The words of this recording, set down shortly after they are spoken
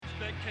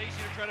expect Casey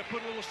to try to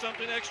put a little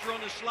something extra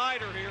on the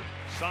slider here.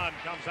 Sun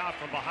comes out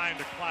from behind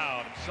a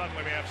cloud, and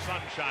suddenly we have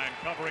sunshine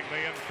covering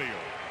the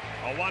infield.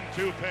 A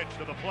 1-2 pitch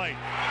to the plate.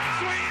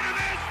 Swing and a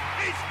miss!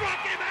 He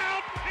struck him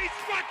out! He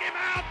struck him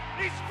out!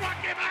 He struck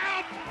him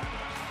out!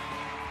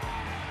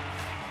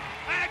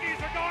 Aggies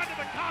are going to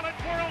the College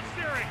World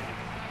Series.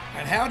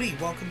 And howdy,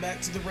 welcome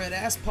back to the Red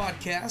Ass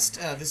Podcast.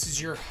 This is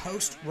your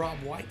host, Rob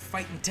White,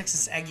 fighting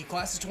Texas Aggie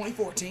Class of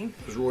 2014.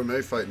 This is Roy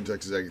May, fighting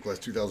Texas Aggie Class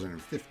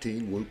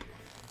 2015, whoop.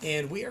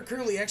 And we are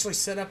currently actually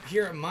set up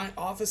here at my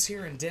office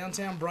here in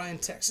downtown Bryan,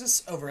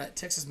 Texas, over at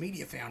Texas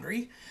Media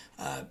Foundry,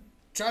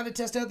 trying to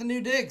test out the new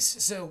digs.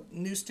 So,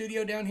 new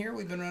studio down here,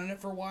 we've been running it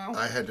for a while.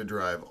 I had to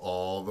drive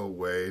all the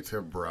way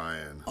to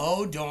Bryan.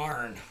 Oh,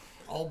 darn.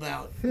 All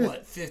about,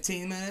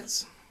 15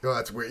 minutes? Oh,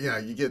 that's weird. Yeah,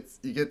 you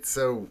get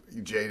so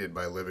jaded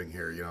by living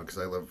here, because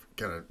I live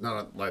kind of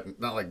not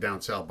like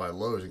down south by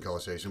Lowe's in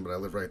College Station, but I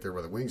live right there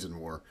by the Wings and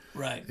War.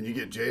 Right. And you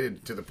get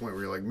jaded to the point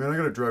where you're like, man, I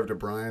got to drive to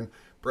Bryan.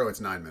 Bro,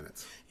 it's 9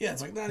 minutes. Yeah,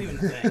 it's like not even a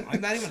thing,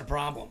 like not even a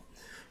problem.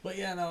 But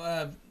yeah,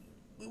 no,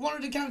 we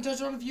wanted to kind of touch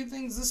on a few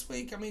things this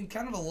week. I mean,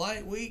 kind of a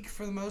light week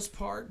for the most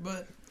part,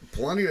 but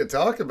Plenty to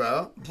talk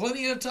about.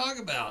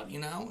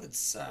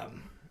 It's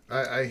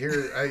I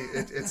hear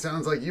it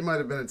sounds like you might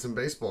have been at some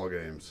baseball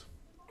games.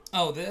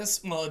 Oh,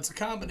 it's a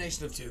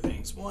combination of two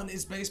things. One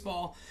is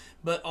baseball,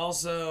 but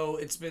also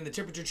it's been the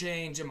temperature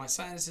change, and my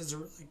sinuses are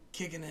really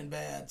kicking in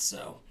bad.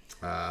 So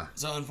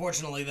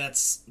unfortunately,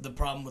 that's the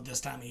problem with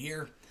this time of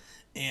year,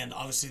 and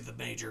obviously the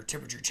major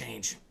temperature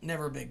change.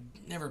 Never a big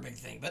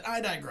thing. But I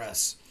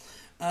digress.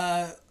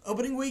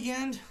 Opening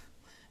weekend,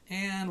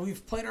 and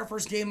we've played our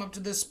first game up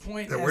to this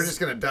point. Yeah, we're just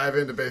gonna dive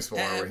into baseball,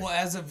 are we? Well,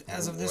 as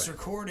of this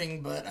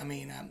recording, but I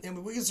mean,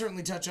 we can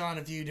certainly touch on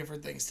a few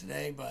different things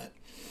today, but.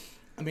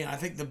 I mean, I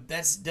think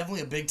that's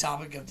definitely a big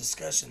topic of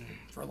discussion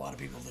for a lot of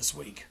people this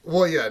week.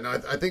 Well, yeah,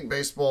 no, I think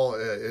baseball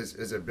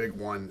is a big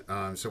one,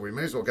 so we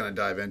may as well kind of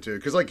dive into it.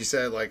 Because like you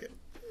said,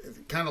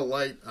 kind of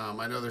light,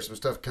 I know there's some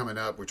stuff coming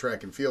up with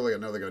track and field. I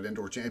know they got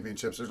indoor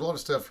championships. There's a lot of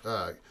stuff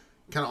kind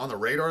of on the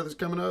radar that's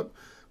coming up.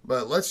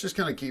 But let's just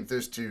kind of keep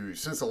this to,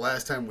 since the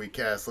last time we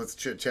cast, let's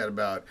chit-chat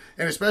about,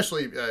 and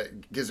especially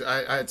because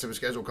I had some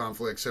schedule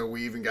conflicts, so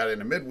we even got in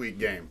a midweek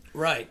game.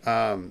 Right.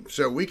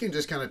 So we can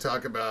just kind of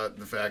talk about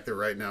the fact that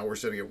right now we're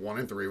sitting at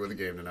 1-3 with a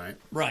game tonight.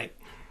 Right.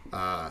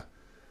 I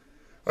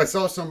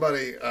saw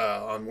somebody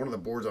on one of the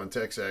boards on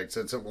TexAg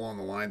said something along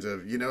the lines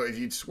of, if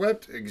you'd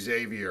swept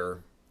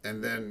Xavier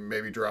and then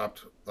maybe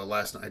dropped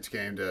last night's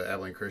game to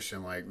Abilene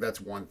Christian, that's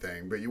one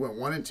thing. But you went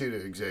 1-2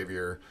 to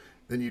Xavier,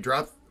 then you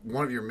dropped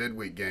one of your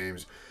midweek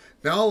games.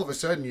 Now all of a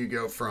sudden you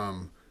go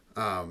from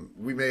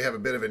we may have a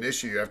bit of an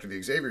issue after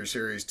the Xavier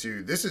series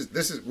to this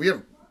is we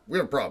have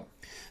a problem.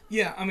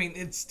 Yeah, I mean,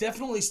 it's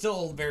definitely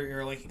still very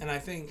early, and I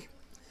think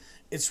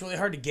it's really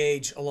hard to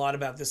gauge a lot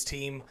about this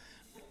team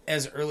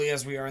as early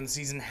as we are in the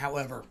season.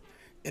 However,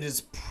 it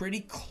is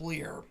pretty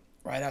clear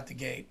right out the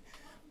gate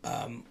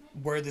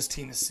where this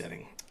team is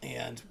sitting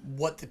and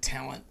what the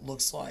talent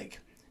looks like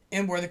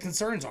and where the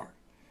concerns are.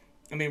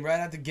 I mean, right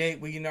out the gate,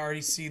 we can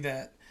already see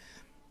that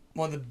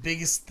one of the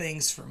biggest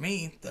things for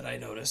me that I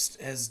noticed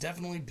has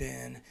definitely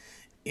been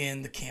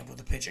in the camp with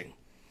the pitching.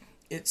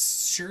 It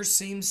sure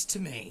seems to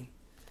me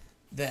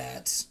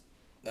that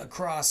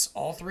across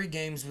all three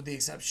games, with the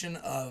exception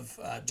of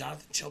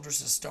Jonathan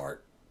Childress'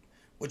 start,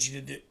 which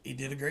he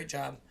did a great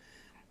job,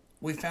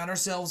 we found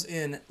ourselves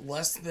in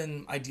less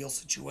than ideal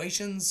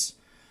situations,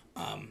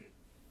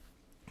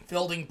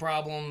 fielding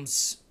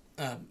problems,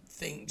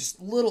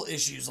 just little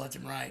issues left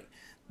and right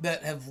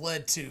that have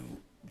led to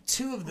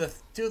two of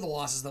the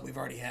losses that we've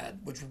already had,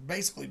 which were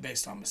basically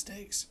based on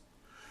mistakes.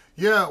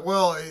 Yeah,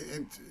 well,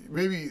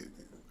 maybe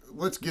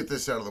let's get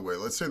this out of the way.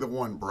 Let's say the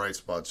one bright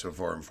spot so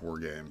far in 4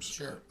 games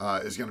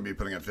is going to be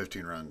putting up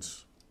 15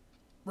 runs.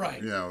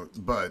 Right.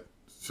 But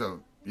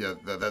so yeah,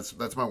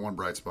 that's my one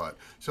bright spot.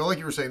 So like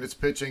you were saying, it's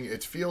pitching,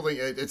 it's fielding,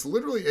 it's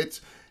literally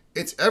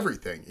it's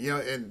everything,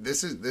 and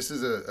this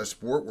is a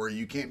sport where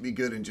you can't be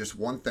good in just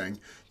one thing.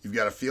 You've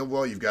got to field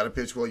well, you've got to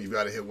pitch well, you've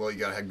got to hit well, you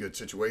got to have good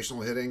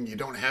situational hitting. You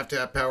don't have to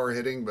have power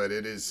hitting, but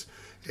it's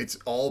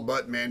all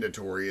but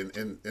mandatory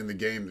in the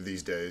game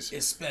these days,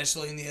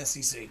 especially in the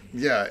SEC.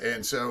 Yeah,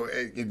 and so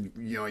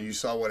you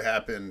saw what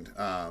happened,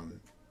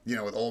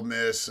 with Ole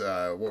Miss.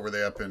 What were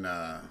they up in?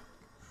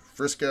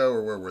 Frisco,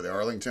 or where were they?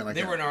 Arlington?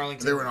 They were in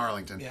Arlington. They were in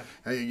Arlington. Yeah.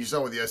 And you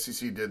saw what the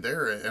SEC did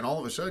there, and all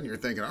of a sudden you're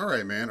thinking, all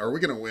right, man, are we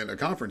going to win a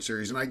conference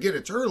series? And I get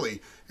it's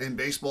early, and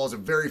baseball is a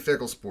very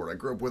fickle sport. I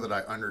grew up with it.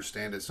 I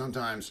understand it.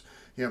 Sometimes,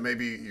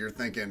 maybe you're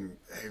thinking,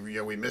 hey,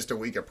 we missed a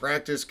week of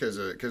practice because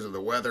of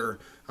the weather.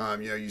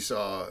 You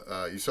saw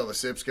the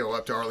Sips go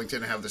up to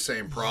Arlington and have the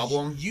same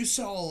problem. You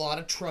saw a lot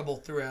of trouble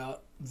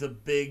throughout the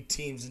big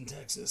teams in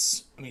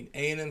Texas. I mean,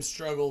 A&M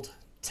struggled.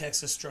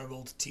 Texas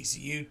struggled,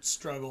 TCU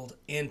struggled,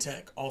 and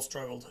Tech all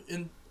struggled.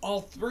 And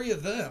all three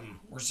of them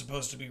were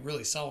supposed to be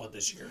really solid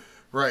this year.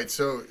 Right,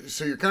 so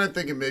you're kind of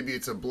thinking maybe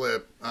it's a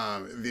blip,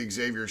 the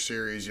Xavier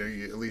series.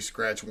 You at least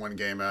scratch one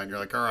game out, and you're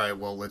like, all right,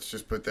 well, let's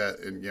just put that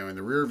in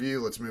the rear view.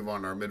 Let's move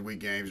on to our midweek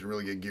games and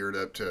really get geared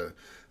up to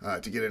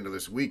get into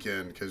this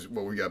weekend because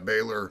we got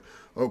Baylor,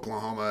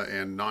 Oklahoma,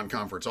 and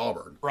non-conference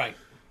Auburn. Right.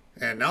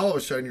 And now all of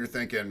a sudden you're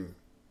thinking,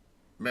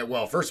 man,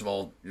 well, first of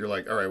all, you're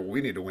like, all right, well, we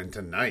need to win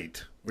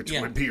tonight, which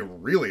would be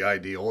really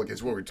ideal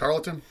against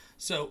Tarleton.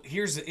 So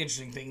here's the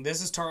interesting thing: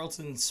 this is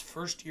Tarleton's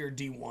first year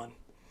D1.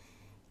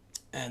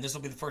 And this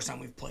will be the first time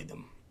we've played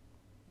them.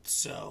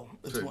 So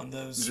it's one of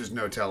those. There's just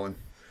no telling.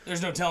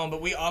 There's no telling,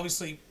 but we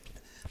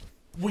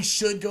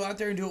should go out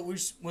there and do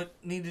what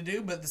we need to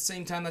do. But at the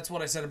same time, that's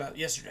what I said about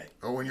yesterday.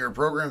 Oh, when you're a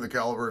program of the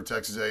caliber of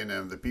Texas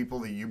A&M, the people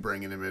that you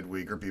bring into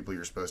midweek are people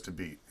you're supposed to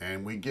beat.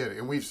 And we get it.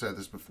 And we've said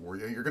this before.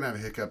 You're going to have a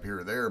hiccup here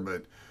or there,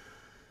 but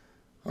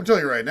I'll tell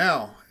you right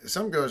now, if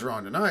something goes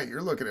wrong tonight,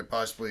 you're looking at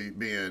possibly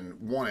being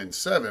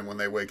 1-7 when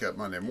they wake up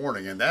Monday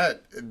morning. And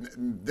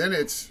then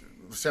it's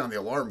sound the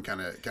alarm kind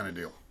of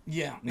deal.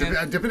 Yeah.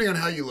 Depending on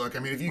how you look. I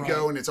mean, if you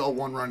go and it's all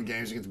one-run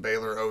games against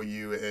Baylor,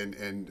 OU,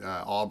 and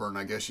Auburn,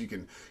 I guess you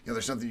can,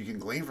 there's something you can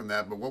glean from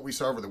that. But what we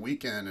saw over the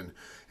weekend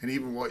and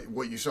even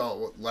what you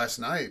saw last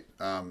night,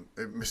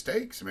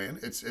 mistakes, man.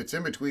 It's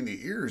in between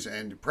the ears,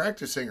 and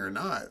practicing or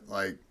not,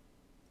 like,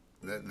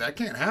 that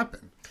can't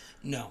happen.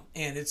 No,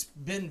 and it's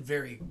been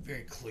very,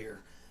 very clear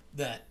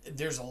that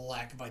there's a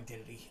lack of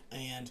identity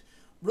and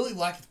really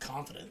lack of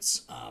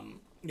confidence.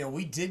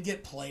 We did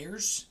get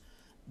players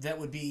that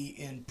would be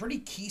in pretty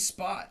key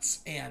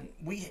spots, and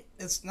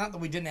it's not that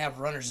we didn't have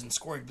runners in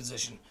scoring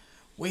position.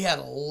 We had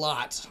a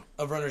lot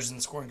of runners in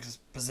scoring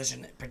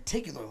position,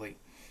 particularly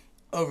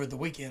over the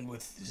weekend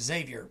with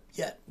Xavier,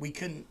 yet we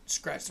couldn't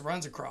scratch the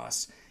runs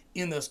across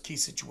in those key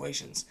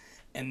situations,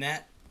 and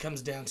that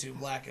comes down to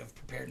lack of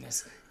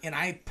preparedness, and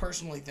I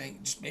personally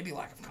think just maybe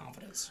lack of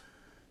confidence.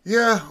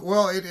 Yeah,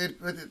 well,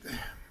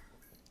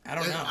 I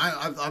don't know.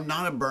 I'm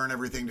not a burn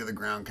everything to the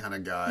ground kind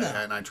of guy, No.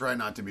 and I try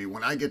not to be.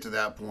 When I get to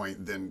that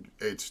point, then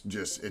it's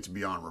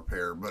beyond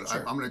repair. But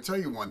Sure. I'm going to tell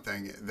you one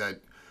thing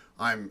that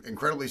I'm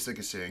incredibly sick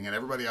of seeing, and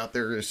everybody out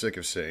there is sick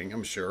of seeing,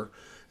 I'm sure.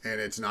 And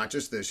it's not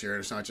just this year,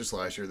 and it's not just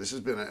last year. This has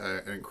been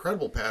an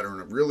incredible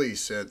pattern, really,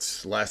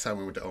 since last time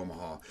we went to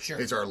Omaha. Sure.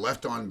 It's our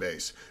left on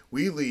base.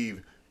 We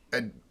leave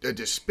a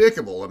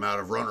despicable amount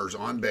of runners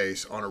on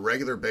base on a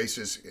regular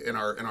basis in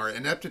our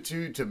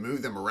ineptitude to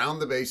move them around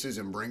the bases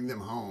and bring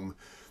them home.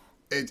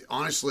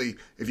 Honestly,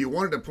 if you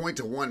wanted to point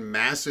to one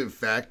massive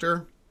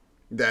factor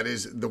that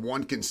is the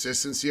one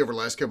consistency over the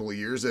last couple of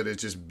years that has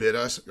just bit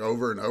us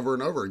over and over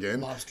and over again,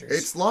 Lobsters.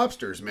 It's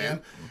lobsters,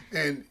 man. Yeah.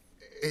 And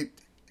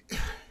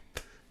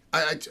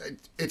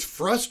it's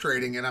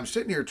frustrating, and I'm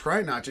sitting here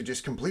trying not to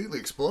just completely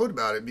explode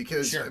about it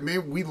because, Sure.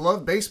 man, we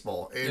love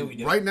baseball. And we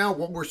do. right now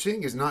what we're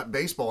seeing is not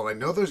baseball. And I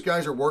know those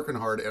guys are working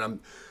hard, and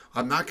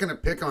I'm not going to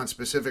pick on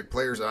specific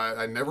players.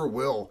 I never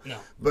will. No.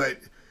 But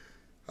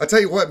I'll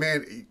tell you what,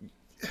 man,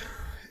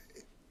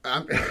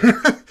 I'm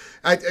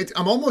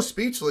almost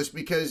speechless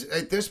because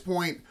at this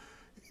point,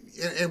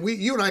 and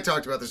you and I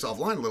talked about this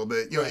offline a little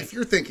bit. Right. If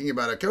you're thinking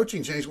about a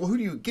coaching change, well, who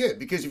do you get?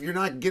 Because if you're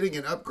not getting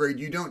an upgrade,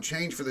 you don't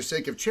change for the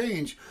sake of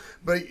change.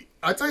 But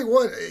I tell you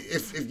what,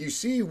 if you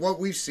see what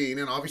we've seen,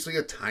 and obviously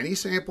a tiny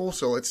sample,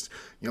 so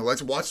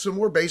let's watch some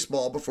more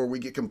baseball before we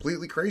get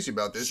completely crazy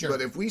about this. Sure.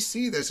 But if we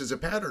see this as a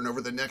pattern over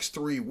the next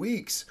 3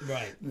 weeks,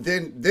 Right.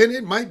 then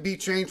it might be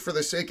change for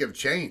the sake of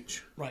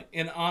change. Right.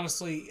 And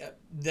honestly,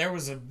 there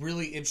was a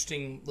really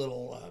interesting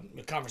little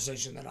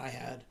conversation that I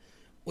had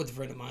with a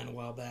friend of mine a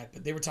while back,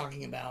 but they were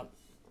talking about,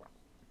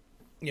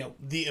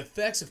 the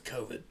effects of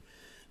COVID,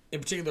 in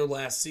particular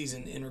last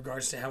season, in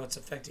regards to how it's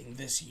affecting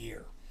this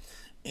year.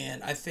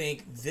 And I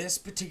think this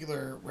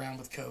particular round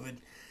with COVID,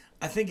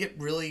 I think it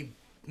really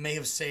may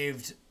have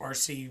saved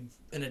RC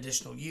an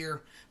additional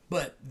year,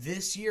 but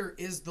this year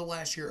is the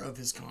last year of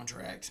his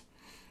contract.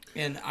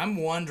 And I'm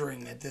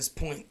wondering at this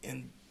point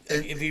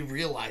if he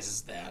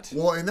realizes that.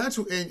 Well, and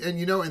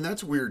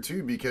that's weird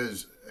too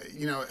because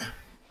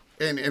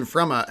and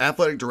from an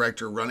athletic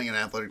director running an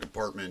athletic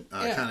department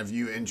kind of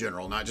view in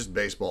general, not just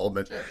baseball,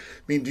 but I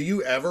mean, do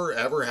you ever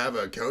have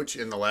a coach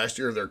in the last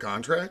year of their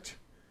contract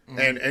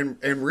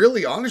and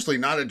really honestly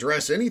not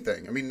address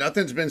anything? I mean,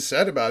 nothing's been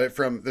said about it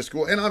from the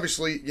school, and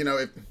obviously,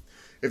 if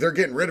they're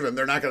getting rid of him,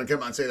 they're not going to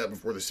come out and say that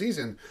before the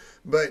season.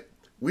 But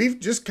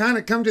we've just kind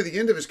of come to the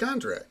end of his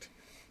contract,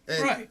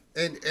 and, right?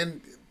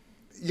 And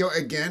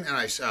again, and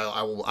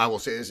I will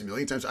say this a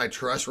million times. I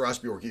trust Ross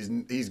Bjork.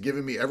 He's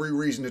given me every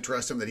reason to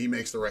trust him that he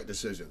makes the right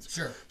decisions.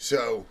 Sure.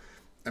 So,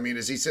 I mean,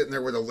 is he sitting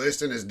there with a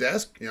list in his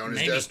desk, in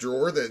his desk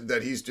drawer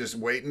that he's just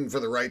waiting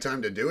for the right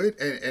time to do it?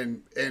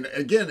 And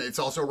again, it's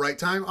also right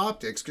time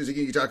optics because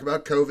again, you talk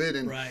about COVID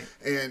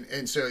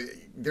and so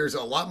there's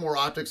a lot more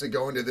optics that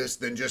go into this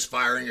than just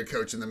firing a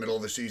coach in the middle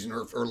of the season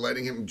or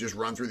letting him just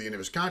run through the end of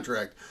his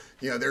contract.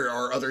 There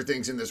are other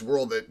things in this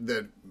world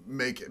that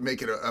make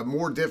it a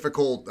more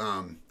difficult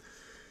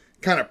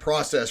kind of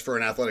process for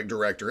an athletic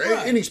director,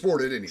 Right. any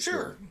sport at any Sure.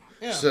 sport.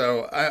 Yeah.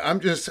 So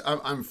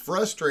I'm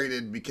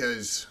frustrated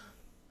because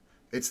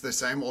It's the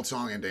same old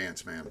song and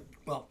dance, man.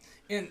 Well,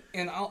 and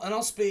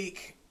I'll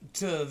speak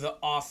to the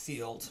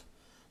off-field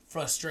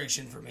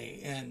frustration for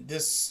me, and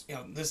this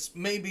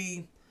may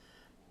be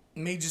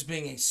me just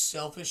being a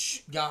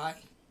selfish guy.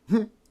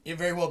 It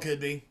very well could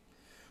be,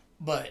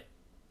 but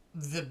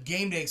the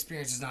game day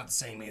experience is not the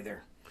same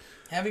either.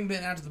 Having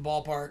been out to the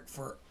ballpark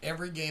for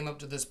every game up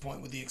to this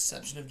point, with the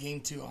exception of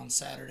Game 2 on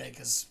Saturday,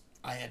 because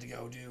I had to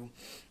go do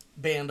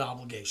band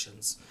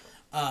obligations.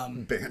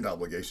 Band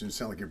obligations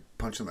sound like you're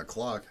punching the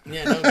clock.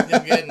 Yeah, no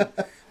kidding.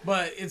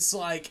 But it's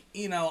like,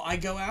 I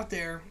go out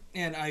there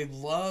and I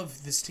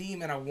love this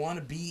team and I want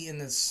to be in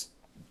this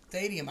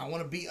stadium. I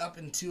want to be up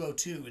in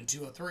 202 and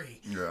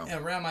 203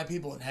 and around my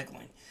people and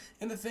heckling.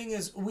 And the thing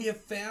is, we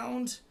have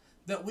found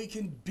that we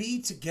can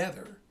be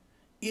together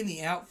in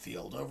the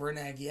outfield over in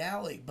Aggie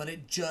Alley, but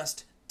it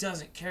just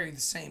doesn't carry the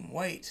same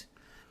weight.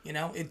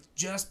 It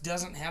just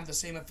doesn't have the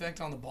same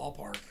effect on the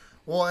ballpark.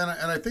 Well, and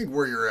I think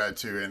where you're at,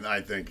 too, and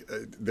I think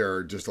there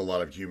are just a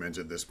lot of humans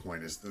at this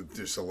point, is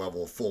just a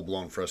level of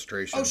full-blown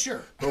frustration. Oh,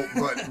 sure.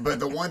 But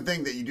the one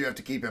thing that you do have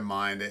to keep in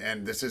mind,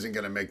 and this isn't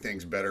going to make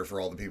things better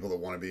for all the people that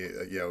want to be,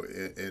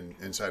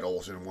 inside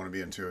Olsen and want to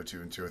be in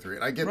 202 and 203,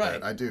 and I get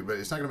that, I do, but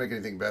it's not going to make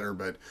anything better.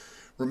 But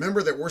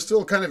remember that we're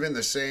still kind of in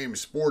the same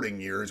sporting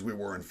year as we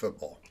were in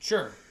football.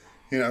 Sure.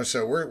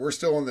 So we're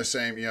still in the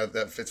same,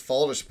 that it's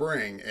fall to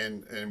spring,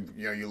 and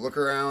you look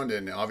around,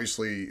 and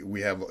obviously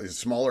we have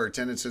smaller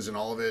attendances and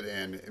all of it,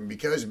 and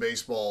because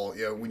baseball,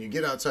 when you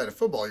get outside of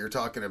football, you're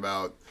talking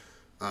about,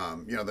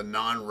 the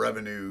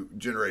non-revenue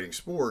generating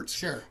sports.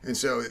 Sure. And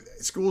so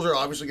schools are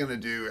obviously going to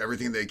do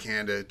everything they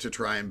can to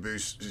try and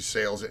boost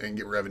sales and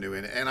get revenue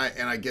in, and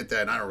I get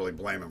that, and I don't really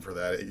blame them for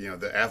that.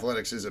 The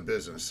athletics is a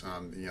business.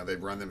 They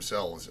run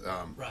themselves.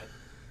 Right.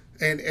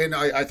 And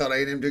I thought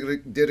A&M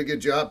did a good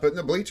job putting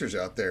the bleachers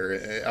out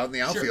there, out in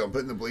the outfield,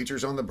 putting the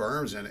bleachers on the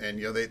berms, and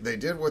they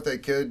did what they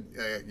could,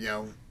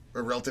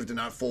 relative to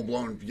not full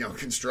blown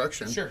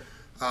construction. Sure.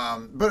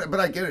 But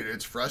I get it.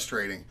 It's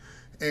frustrating,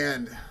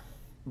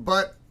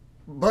 but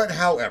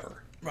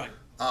however, right.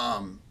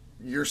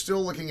 You're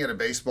still looking at a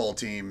baseball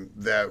team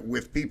that,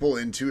 with people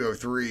in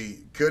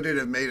 203, could it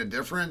have made a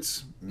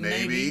difference?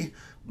 Maybe.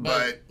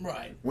 But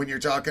when you're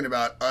talking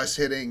about us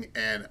hitting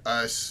and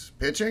us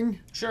pitching,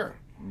 sure.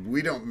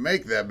 We don't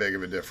make that big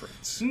of a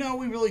difference. No,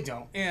 we really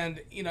don't. And,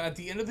 at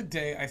the end of the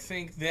day, I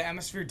think the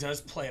atmosphere does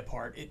play a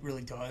part. It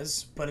really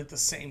does. But at the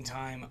same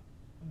time,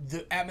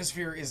 the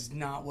atmosphere is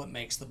not what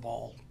makes the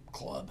ball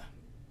club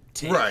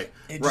tick. Right.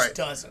 It just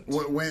doesn't.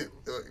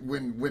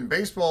 When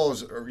baseball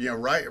is,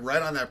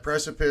 right on that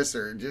precipice,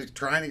 they're just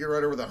trying to get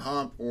right over the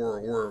hump,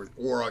 or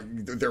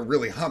they're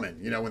really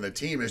humming, when the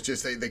team is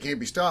just, they can't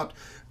be stopped.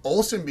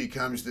 Olsen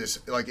becomes this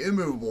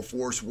immovable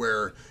force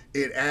where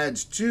it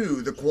adds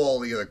to the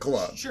quality of the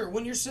club. Sure,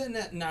 when you're sitting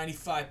at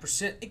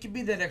 95%, it could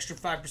be that extra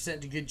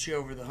 5% to get you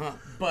over the hump.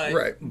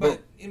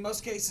 But in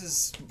most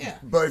cases, yeah.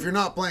 But if you're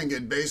not playing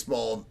good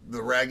baseball, the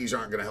Raggies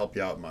aren't going to help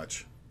you out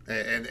much.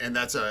 And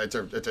that's it's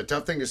a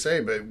tough thing to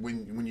say, but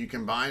when you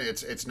combine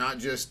it's not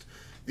just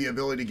the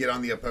ability to get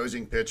on the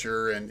opposing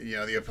pitcher and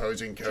the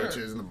opposing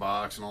coaches in the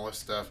box and all this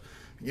stuff.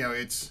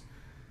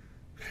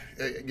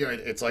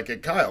 It's like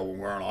at Kyle, when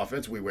we're on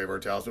offense, we wave our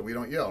towels, but we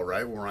don't yell,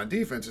 right? When we're on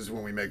defense is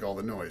when we make all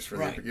the noise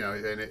for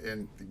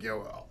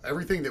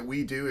everything that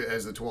we do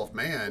as the 12th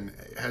man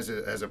has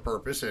a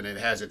purpose, and it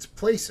has its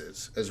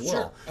places as well.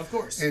 Sure, of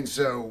course. And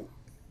so,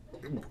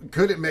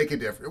 could it make a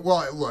difference?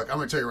 Well, look, I'm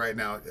going to tell you right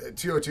now,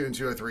 202 and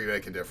 203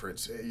 make a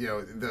difference.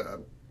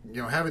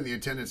 Having the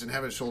attendance and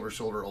having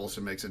shoulder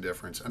Olsen makes a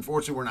difference.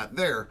 Unfortunately, we're not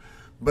there,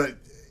 but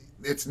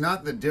it's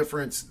not the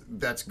difference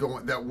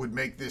that would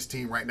make this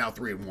team right now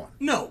 3-1.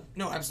 No,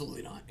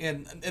 absolutely not.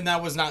 And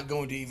that was not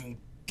going to even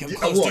come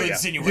close to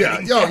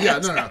insinuating.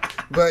 No.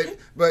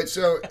 But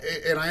so,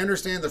 and I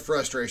understand the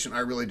frustration. I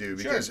really do,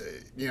 because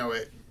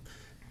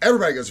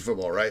everybody goes to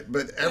football, right?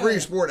 But every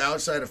sport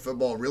outside of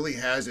football really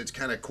has its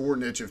kind of core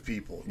niche of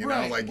people. You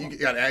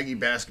got Aggie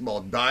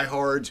basketball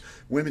diehards,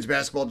 women's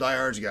basketball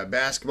diehards. You got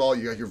basketball.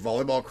 You got your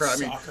volleyball crowd.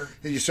 Soccer.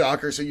 Your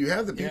soccer. So you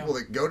have the people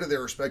that go to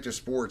their respective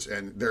sports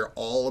and they're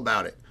all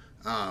about it.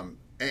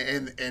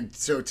 And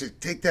so to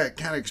take that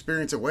kind of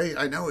experience away,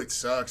 I know it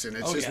sucks, and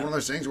it's one of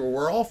those things where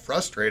we're all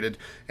frustrated.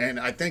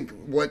 And I think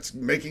what's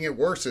making it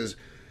worse is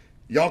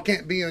y'all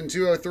can't be in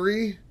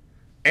 203,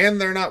 and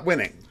they're not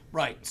winning.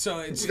 Right, so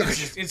it's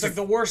like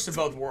the worst of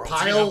both worlds.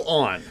 Pile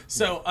on.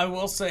 So I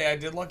will say, I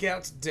did luck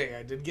out today.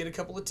 I did get a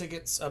couple of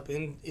tickets up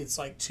in, it's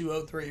like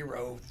 203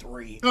 row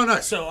 3. Oh,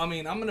 nice. So, I'm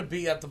going to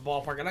be at the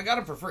ballpark, and I got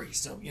them for free.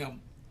 So, good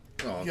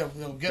on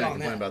that.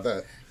 Complain about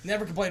that.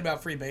 Never complain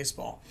about free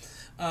baseball.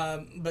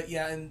 But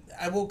yeah, and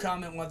I will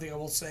comment one thing I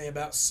will say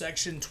about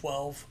Section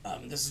 12.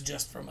 This is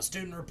just from a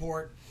student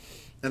report.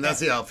 And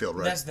that's the outfield,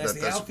 right? That's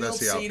the outfield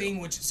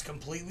seating, which is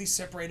completely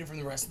separated from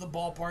the rest of the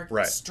ballpark.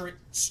 Right.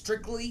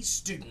 Strictly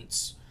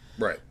students.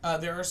 Right.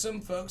 There are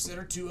some folks that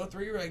are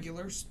 203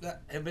 regulars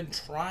that have been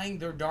trying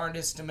their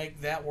darndest to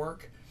make that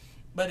work,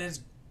 but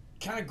it's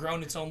kind of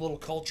grown its own little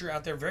culture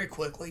out there very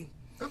quickly.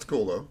 That's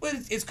cool, though. But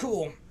it's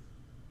cool.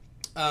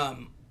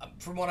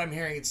 from what I'm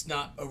hearing, it's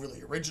not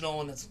overly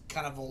original, and it's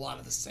kind of a lot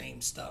of the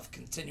same stuff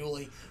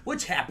continually,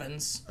 which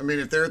happens. I mean,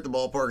 if they're at the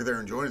ballpark, they're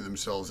enjoying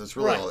themselves. That's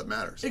really all that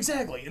matters.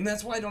 Exactly, and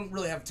that's why I don't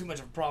really have too much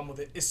of a problem with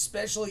it,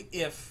 especially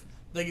if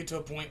they get to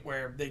a point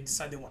where they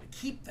decide they want to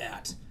keep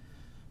that,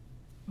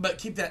 but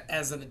keep that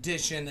as an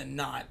addition and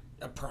not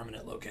a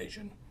permanent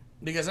location.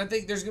 Because I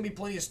think there's going to be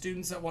plenty of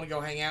students that want to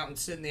go hang out and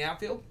sit in the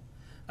outfield.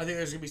 I think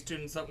there's going to be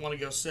students that want to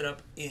go sit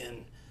up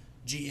in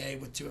GA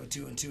with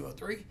 202 and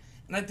 203.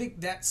 And I think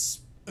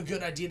that's a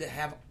good idea to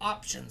have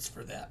options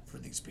for that for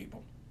these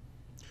people.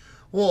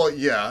 Well,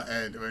 yeah,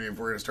 and I mean, if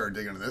we're going to start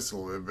digging into this a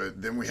little bit,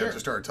 but then we have Sure. to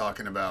start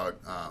talking about,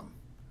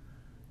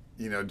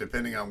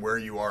 depending on where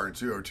you are in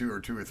 202 or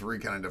 203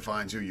 kind of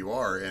defines who you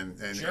are, and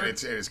Sure.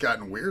 it's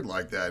gotten weird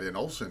like that in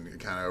Olsen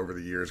kind of over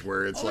the years,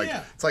 where it's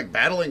yeah. it's like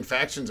battling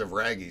factions of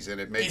Raggies,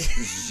 and it makes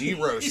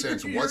zero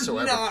sense You're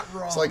whatsoever. not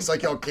wrong. It's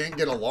like y'all can't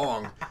get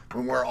along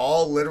when we're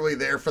all literally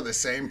there for the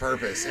same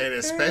purpose, and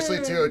especially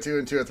 202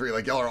 and 203,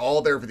 like y'all are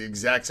all there for the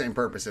exact same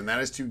purpose, and that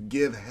is to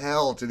give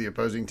hell to the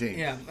opposing team.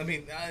 Yeah, I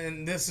mean,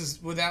 and this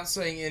is without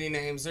saying any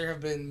names. There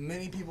have been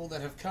many people that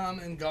have come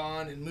and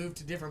gone and moved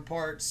to different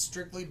parts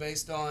strictly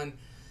based on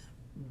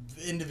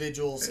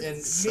individuals. And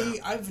me,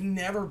 I've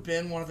never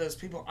been one of those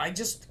people. I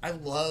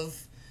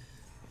love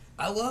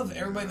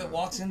everybody that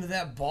walks into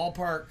that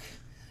ballpark.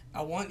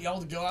 I want y'all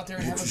to go out there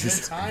and have a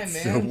good time,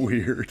 man. So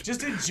weird.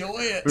 Just enjoy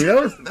it. I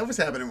mean, that was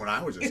happening when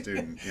I was a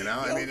student, you know?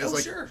 I mean, it's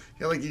like, sure.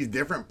 you know, like these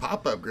different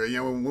pop-up, you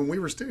know, when we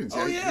were students,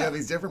 you have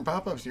these different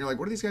pop-ups, and you're like,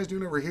 what are these guys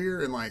doing over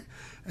here? And like,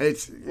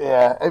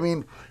 I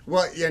mean,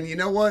 well, and you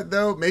know what,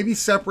 though? Maybe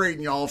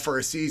separating y'all for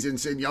a season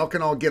so y'all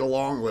can all get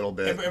along a little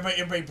bit.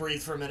 Everybody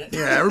breathe for a minute.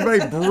 Yeah,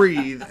 everybody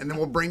breathe, and then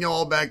we'll bring you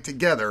all back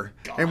together,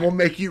 and we'll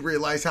make you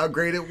realize how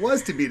great it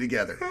was to be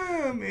together.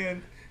 Oh,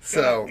 man.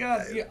 So,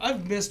 God, yeah,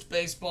 I've missed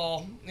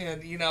baseball,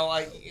 and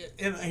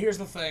and here's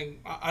the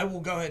thing. I will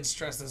go ahead and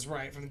stress this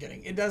right from the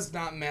beginning. It does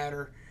not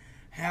matter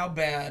how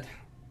bad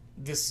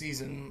this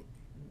season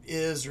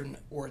is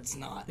or it's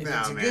not. If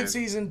it's a good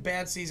season,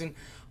 bad season,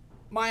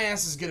 my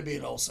ass is going to be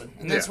at Olsen,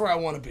 and that's where I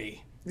want to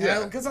be.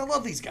 Yeah, because I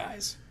love these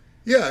guys.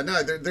 Yeah,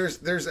 no,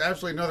 there's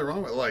absolutely nothing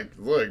wrong with it. Like,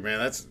 look,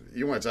 man,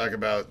 you want to talk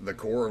about the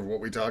core of what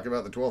we talk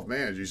about. The 12th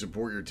man is you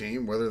support your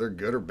team whether they're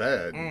good or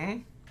bad. Mm-hmm.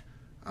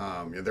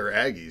 They're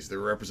Aggies. They're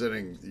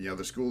representing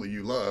the school that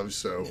you love.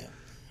 So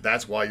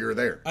that's why you're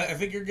there. I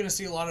think you're going to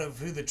see a lot of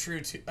who the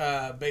true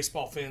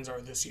baseball fans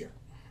are this year.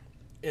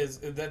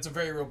 That's a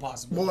very real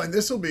possibility. Well, and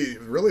this will be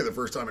really the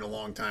first time in a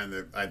long time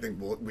that I think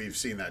we've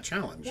seen that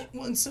challenge.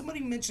 Well, and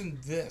somebody mentioned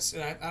this,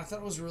 and I thought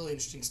it was a really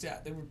interesting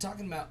stat. They were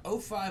talking about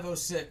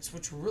 05-06,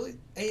 which were really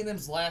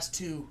A&M's last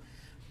two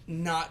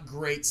not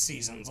great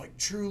seasons, like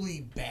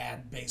truly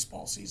bad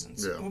baseball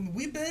seasons. Yeah.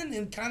 We've been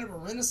in kind of a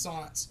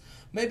renaissance,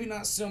 maybe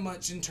not so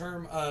much in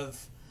terms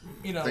of,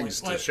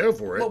 things to show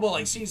for it.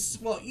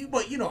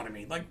 You know what I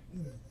mean, like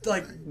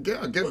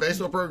good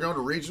baseball program going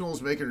to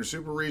regionals, making it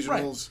super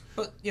regionals.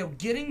 Right. But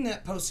getting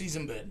that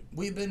postseason bid,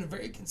 we've been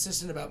very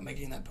consistent about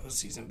making that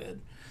postseason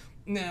bid.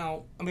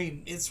 Now, I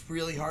mean, it's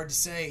really hard to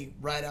say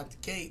right out the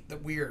gate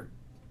that we're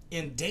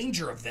in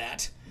danger of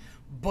that,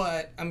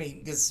 but I mean,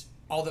 because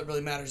all that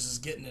really matters is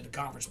getting into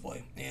conference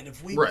play, and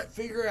if we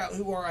figure out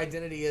who our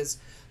identity is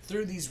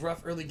through these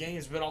rough early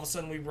games, but all of a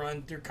sudden we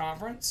run through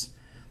conference,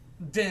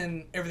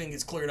 then everything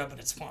gets cleared up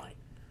and it's fine.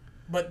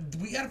 But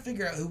we got to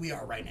figure out who we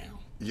are right now.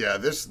 Yeah,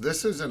 this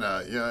isn't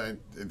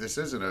a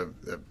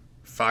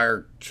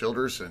fire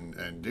Childress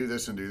and do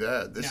this and do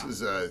that.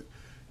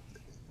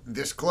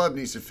 This club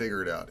needs to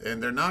figure it out,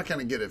 and they're not going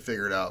to get it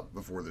figured out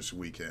before this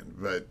weekend.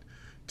 But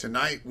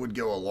tonight would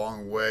go a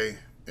long way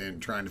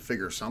in trying to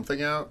figure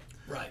something out.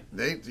 Right.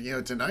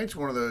 Tonight's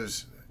one of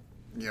those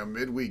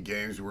midweek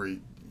games where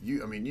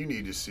you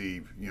need to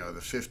see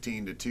the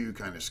 15-2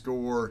 kind of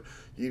score.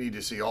 You need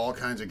to see all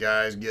kinds of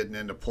guys getting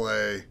into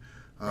play.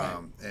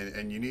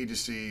 And you need to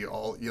see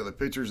all the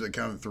pitchers that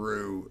come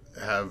through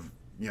have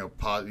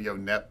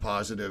net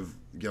positive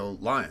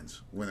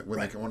lines when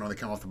they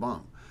come off the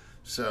bomb.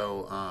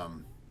 So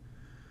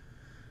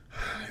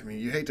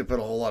you hate to put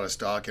a whole lot of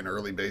stock in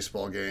early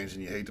baseball games,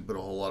 and you hate to put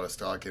a whole lot of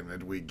stock in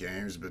midweek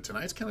games, but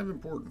tonight's kind of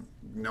important,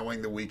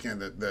 knowing the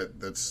weekend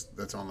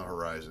that's on the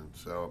horizon.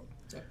 So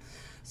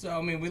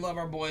I mean, we love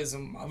our boys,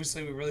 and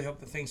obviously we really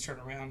hope that things turn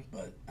around.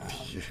 But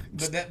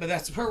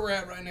that's where we're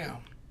at right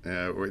now.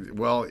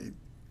 Well,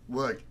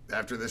 look,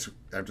 after this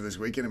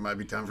weekend, it might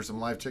be time for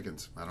some live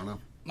chickens. I don't know.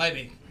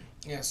 Maybe.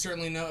 Yeah,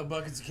 certainly no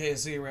buckets of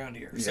KFC around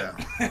here. So.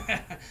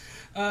 Yeah.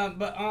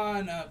 But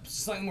on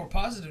slightly more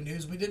positive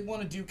news, we did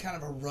want to do kind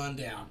of a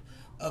rundown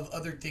of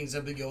other things that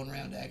have been going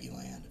around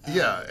Aggieland.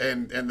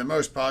 And the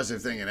most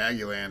positive thing in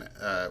Aggieland,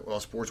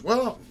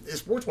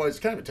 sports-wise, it's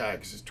kind of a tie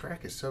because this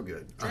track is so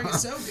good. Track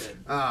is so good.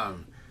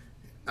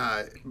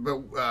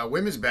 But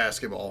women's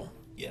basketball,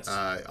 yes,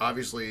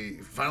 obviously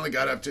finally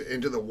got up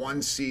into the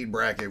 1 seed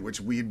bracket,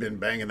 which we'd been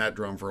banging that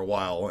drum for a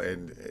while,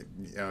 and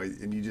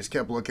you just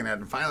kept looking at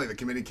it. And finally, the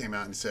committee came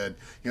out and said,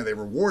 they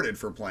rewarded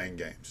for playing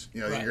games.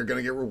 You're going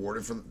to get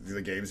rewarded for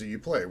the games that you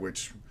play.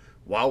 Which,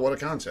 wow, what a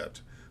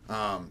concept!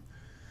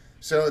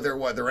 So they're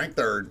what? They're ranked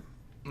third,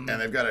 and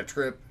they've got a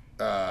trip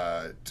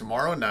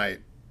tomorrow night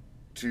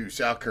to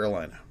South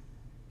Carolina.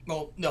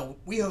 Well, no,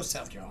 we host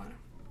South Carolina.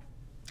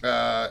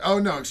 Oh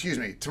no, excuse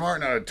me. Tomorrow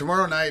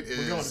night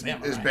is going to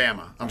Bama, right?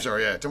 Bama. I'm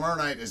sorry. Yeah, tomorrow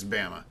night is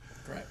Bama.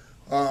 Correct.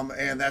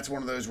 And that's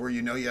one of those where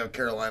you know you have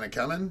Carolina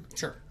coming.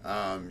 Sure.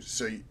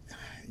 So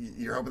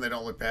you're hoping they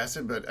don't look past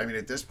it, but I mean,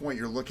 at this point,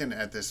 you're looking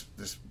at this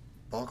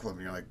ball club,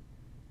 and you're like,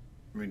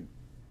 I mean,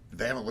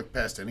 they haven't looked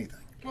past anything.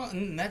 Well,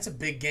 and that's a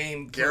big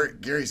game.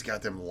 Gary's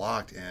got them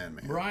locked in,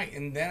 man. Right,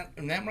 and that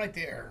right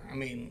there. I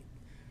mean,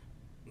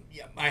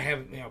 yeah, I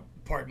have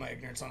pardon my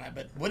ignorance on that,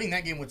 but winning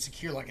that game would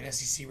secure like an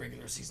SEC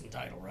regular season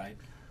title, right?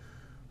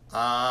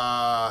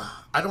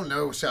 I don't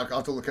know. I'll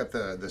have to look up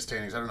the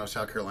standings. I don't know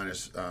South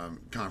Carolina's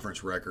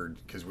conference record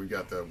because we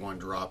got the one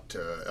drop to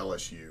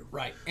LSU.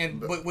 Right,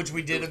 and which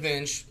we did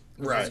avenge.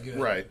 Which was good.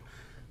 Right.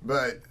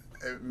 But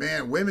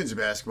man, women's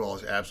basketball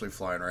is absolutely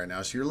flying right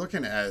now. So you're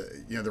looking at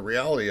the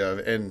reality of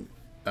and.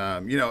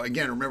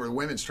 Again, remember the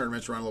women's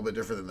tournaments run a little bit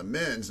different than the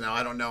men's. Now,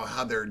 I don't know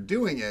how they're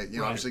doing it,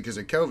 right. Obviously because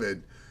of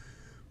COVID.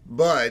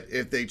 But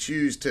if they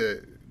choose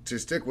to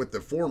stick with the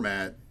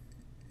format,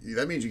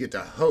 that means you get to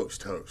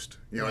host. Right.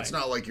 It's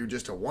not like you're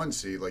just a one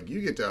seed. Like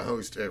you get to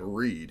host at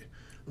Reed.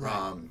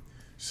 Right.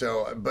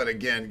 But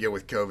again,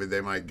 with COVID,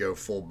 they might go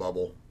full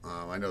bubble.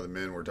 I know the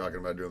men were talking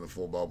about doing the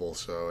full bubble,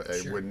 so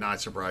it Sure. would not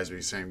surprise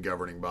me. Same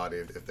governing body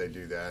if they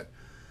do that.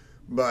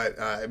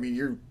 But I mean,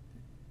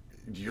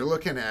 you're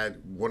looking at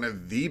one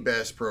of the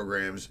best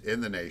programs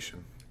in the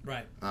nation.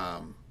 Right.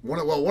 One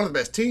of the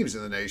best teams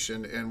in the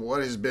nation, and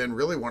what has been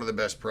really one of the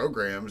best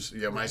programs.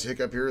 Nice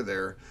hiccup here or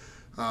there,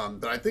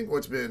 but I think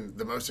what's been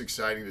the most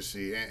exciting to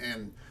see,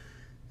 and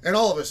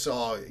all of us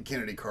saw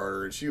Kennedy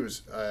Carter, and she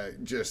was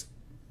just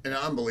an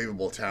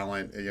unbelievable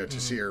talent. To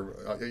see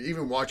her,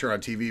 even watch her on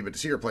TV, but to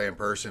see her play in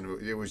person,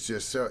 it was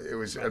just it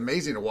was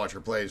amazing to watch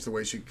her play. It's the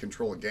way she could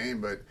control a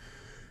game, but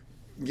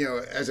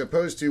as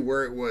opposed to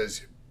where it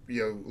was.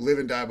 Live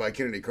and die by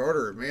Kennedy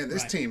Carter. Man,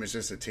 this team is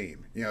just a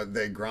team.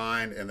 They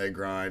grind and they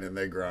grind and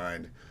they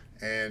grind,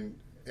 and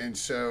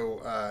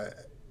so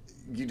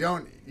you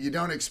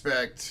don't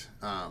expect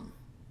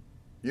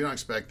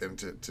them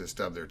to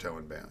stub their toe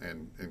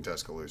in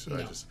Tuscaloosa.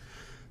 No.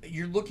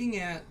 You're looking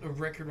at a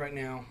record right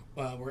now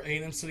where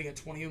A&M's sitting at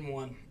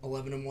 20-1,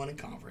 11-1 in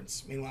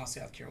conference. Meanwhile,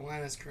 South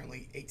Carolina is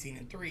currently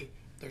 18-3.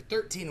 They're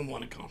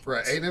 13-1 in conference.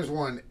 Right. A&M's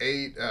won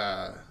eight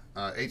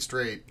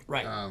straight.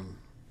 Right.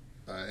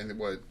 And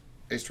what?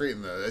 8 straight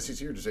in the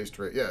SEC or just 8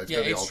 straight? Yeah, it's got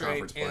to be 8 all straight,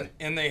 conference play.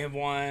 and they have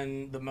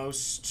won the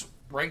most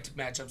ranked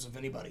matchups of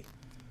anybody.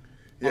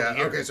 Yeah.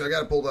 Okay. So I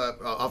got it pulled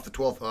up off the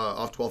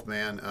 12th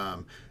man.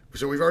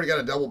 So we've already got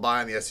a double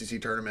bye in the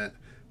SEC tournament,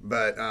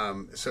 but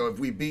so if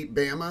we beat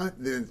Bama,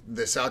 then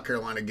the South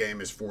Carolina game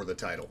is for the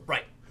title.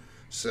 Right.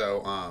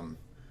 So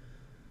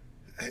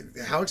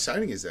how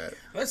exciting is that?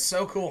 That's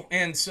so cool.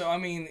 And so I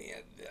mean,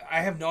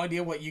 I have no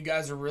idea what you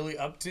guys are really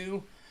up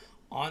to.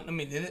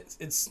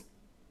 It's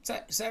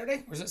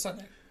Saturday or is it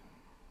Sunday?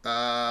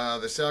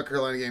 The South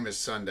Carolina game is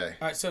Sunday.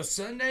 All right, so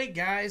Sunday,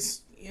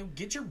 guys,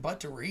 get your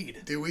butt to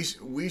Reed. Dude,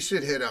 we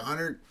should hit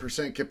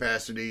 100%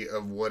 capacity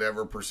of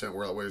whatever percent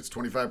we're at. What, it's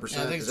 25%?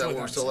 Yeah, I think is it's that what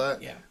we're still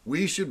at? Yeah.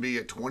 We should be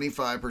at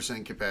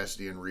 25%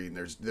 capacity in Reed,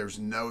 and there's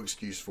no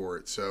excuse for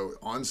it. So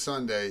on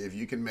Sunday, if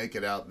you can make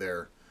it out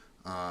there,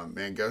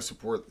 man, go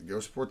support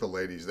the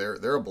ladies.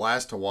 They're a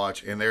blast to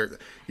watch, and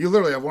you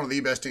literally have one of the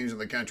best teams in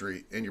the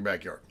country in your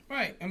backyard.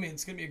 Right. I mean,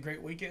 it's gonna be a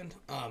great weekend.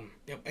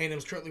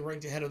 A&M's currently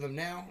ranked ahead of them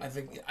now.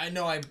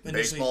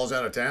 Baseball's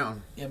out of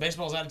town. Yeah,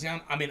 baseball's out of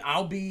town. I mean,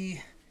 I'll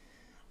be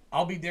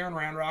there in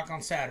Round Rock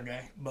on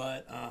Saturday,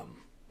 but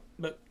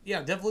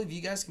yeah, definitely if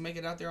you guys can make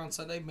it out there on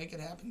Sunday, make it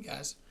happen,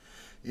 guys.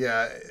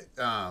 Yeah.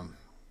 I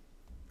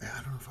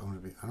don't know if I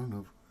want to be. I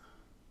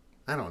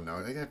don't know.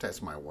 I have to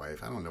ask my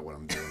wife. I don't know what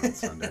I'm doing on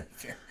Sunday.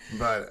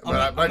 But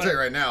I tell you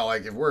right now,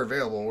 like if we're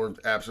available, we're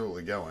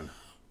absolutely going.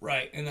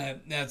 Right, and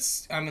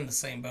I'm in the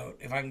same boat.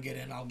 If I can get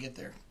in, I'll get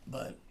there.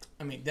 But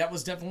I mean, that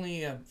was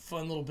definitely a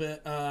fun little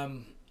bit.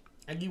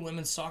 Aggie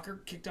women's soccer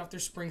kicked off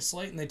their spring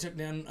slate, and they took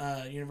down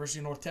University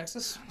of North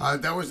Texas.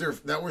 That was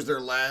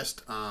their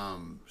last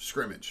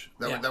scrimmage.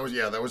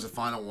 That was the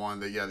final one.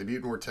 They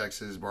beat North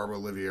Texas. Barbara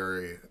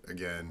Olivieri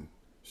again.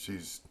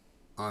 She's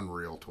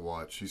unreal to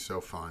watch. She's so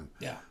fun.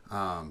 Yeah.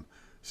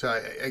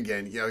 So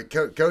again,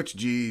 Coach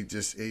G he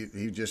just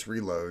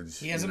reloads.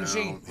 He has a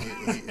machine.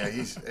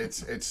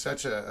 It's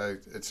such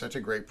a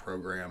great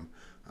program,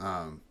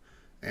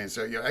 and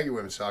so Aggie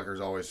women's soccer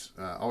is always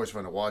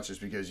fun to watch,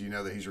 just because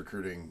that he's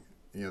recruiting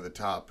the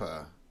top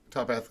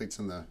athletes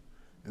in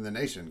the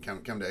nation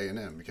come to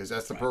A&M, because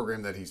that's the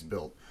program that he's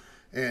built.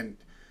 And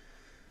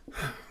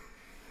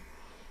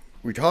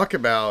we talk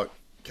about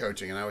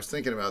coaching, and I was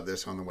thinking about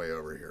this on the way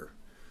over here.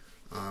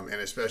 And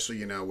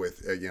especially,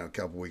 with, a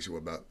couple weeks ago,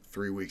 about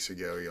 3 weeks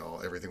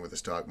ago, everything with the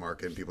stock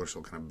market, and people are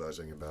still kind of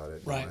buzzing about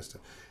it. Right.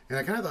 And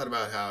I kind of thought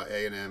about how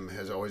A&M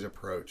has always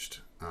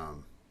approached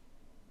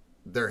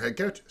their head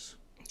coaches.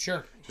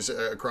 Sure. Just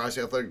across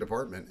the athletic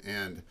department.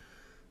 And,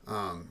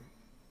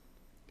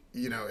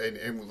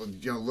 and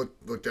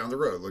look down the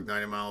road, look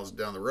 90 miles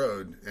down the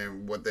road,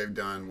 and what they've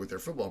done with their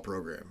football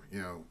program.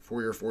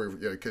 4 year,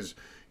 because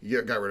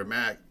you got rid of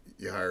Mac,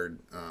 you hired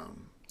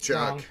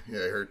Chuck,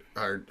 Tom.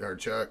 hired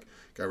Chuck,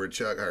 got rid of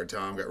Chuck, hired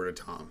Tom, got rid of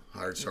Tom,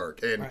 hired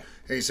Sark, and Right.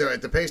 and so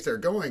at the pace they're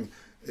going,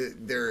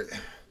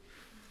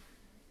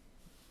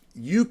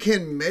 you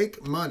can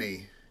make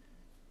money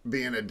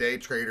being a day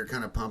trader,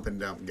 kind of pump and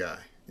dump guy,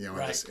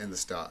 Right. in the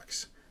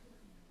stocks.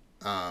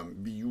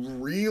 You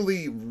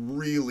really,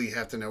 really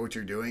have to know what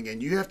you're doing,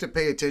 and you have to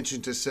pay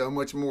attention to so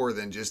much more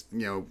than just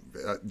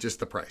just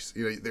the price.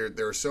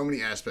 There are so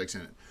many aspects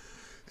in it,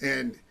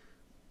 and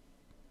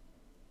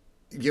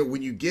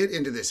when you get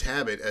into this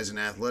habit as an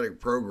athletic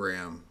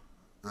program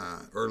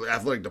or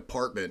athletic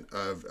department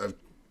of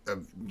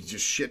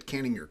just shit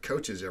canning your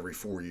coaches every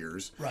 4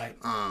 years, Right.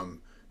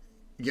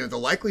 The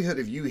likelihood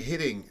of you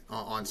hitting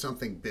on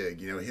something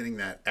big, hitting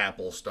that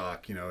Apple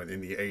stock, in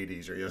the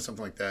 80s or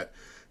something like that,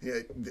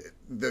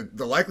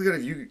 the likelihood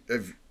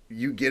of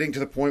you getting to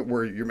the point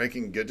where you're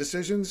making good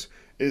decisions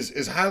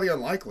is highly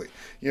unlikely.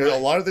 A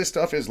lot of this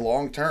stuff is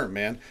long term,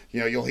 man.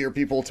 You'll hear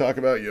people talk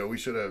about, we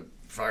should have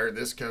fired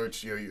this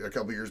coach, a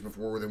couple years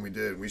before than we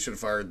did. We should have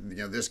fired,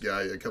 this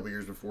guy a couple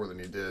years before than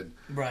he did.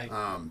 Right.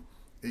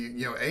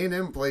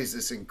 A&M plays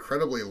this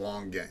incredibly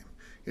long game.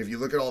 If you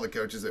look at all the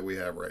coaches that we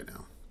have right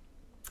now.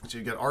 So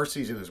you got our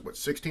season is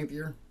 16th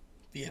year?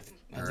 Yeah,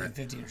 I think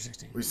 15 or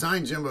 16. We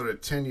signed Jimbo to a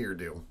 10-year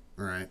deal,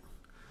 all right?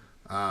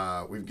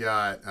 We've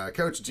got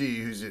Coach G,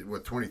 who's at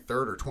 23rd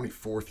or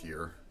 24th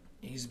year.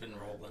 He's been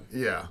rolling.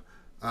 Yeah.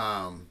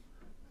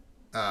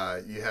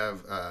 You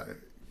have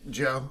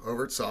Joe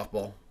over at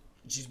softball.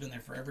 She's been there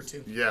forever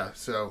too. Yeah.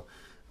 So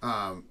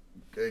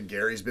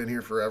Gary's been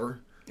here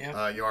forever.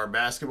 Yeah. Our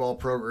basketball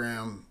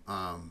program.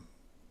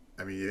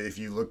 If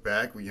you look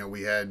back, we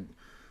had,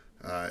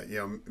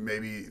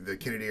 maybe the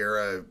Kennedy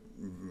era.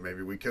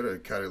 Maybe we could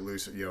have cut it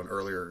loose, a year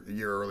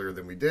earlier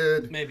than we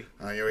did. Maybe.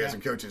 We had some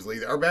coaches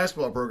leave. Our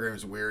basketball program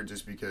is weird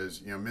just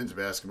because, men's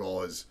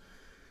basketball has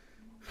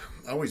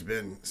always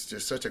been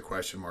just such a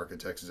question mark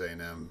at Texas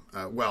A&M.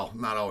 Well,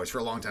 not always. For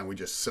a long time, we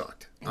just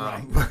sucked.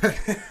 Right.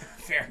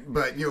 Fair.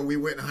 But, we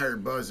went and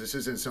hired Buzz. This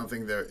isn't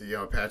something that,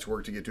 a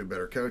patchwork to get to a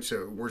better coach.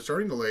 So we're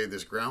starting to lay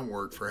this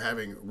groundwork for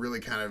having really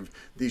kind of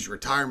these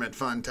retirement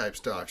fund type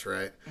stocks,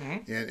 right?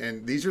 Mm-hmm.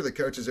 And these are the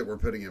coaches that we're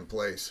putting in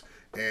place.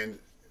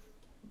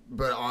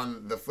 But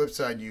on the flip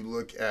side, you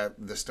look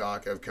at the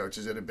stock of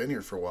coaches that have been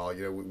here for a while.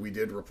 We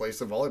did replace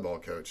the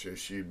volleyball coach.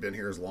 She'd been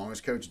here as long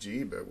as Coach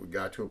G, but we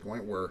got to a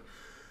point where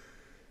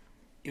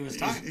it was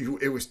time.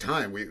 It was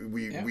time.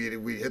 We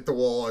hit the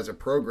wall as a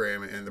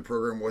program, and the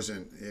program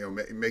wasn't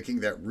making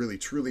that really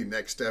truly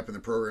next step in the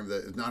program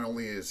that not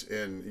only is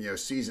in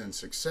season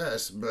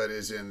success, but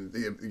is in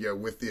the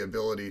with the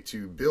ability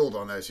to build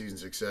on that season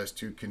success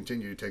to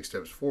continue to take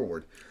steps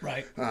forward.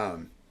 Right.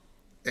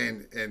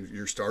 And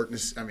you're starting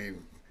to.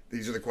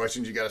 These are the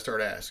questions you got to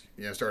start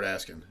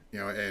asking.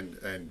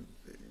 And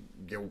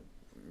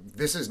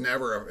this is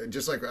never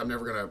just like I'm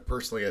never going to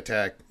personally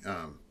attack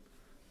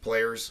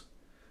players.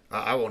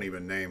 I won't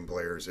even name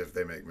players if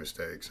they make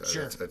mistakes.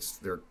 Sure.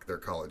 They're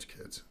college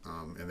kids,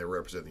 and they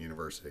represent the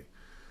university.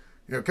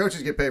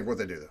 Coaches get paid for what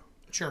they do, though.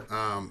 Sure.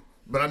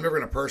 But I'm never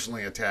going to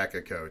personally attack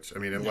a coach.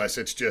 Unless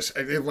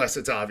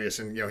it's obvious,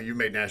 and you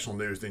made national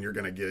news, then you're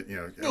going to get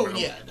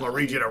I'll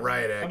read you the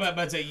riot act. I'm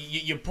about to say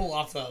you pull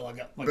off the like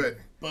a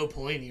Bo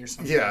Pelini or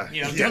something. Yeah,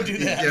 don't do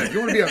that. Yeah, you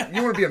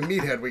want to be a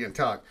meathead, we can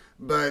talk.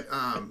 But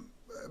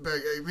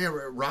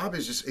Rob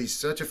he's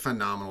such a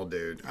phenomenal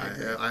dude.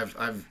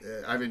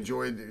 I've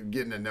enjoyed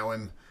getting to know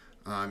him,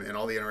 and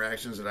all the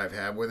interactions that I've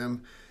had with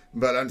him.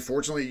 But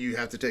unfortunately, you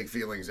have to take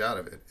feelings out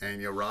of it.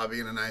 And Rob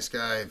being a nice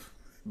guy,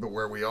 but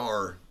where we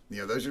are,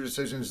 those are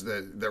decisions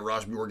that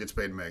Ross Bjork gets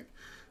paid to make.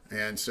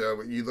 And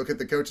so you look at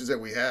the coaches that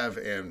we have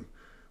and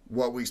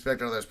what we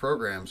expect out of those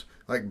programs,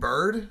 like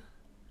Bird.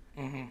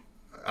 Mm-hmm.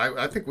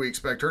 I think we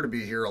expect her to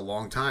be here a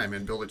long time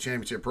and build a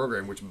championship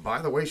program, which,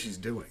 by the way, she's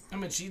doing.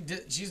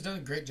 She's done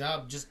a great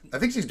job. I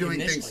think she's doing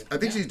initially. things. I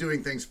think she's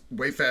doing things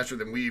way faster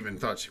than we even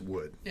thought she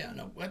would. Yeah,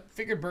 no, I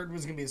figured Bird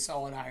was going to be a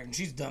solid hire, and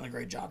she's done a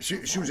great job. She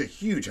was a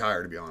huge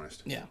hire, to be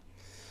honest. Yeah,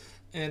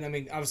 and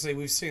obviously,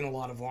 we've seen a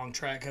lot of long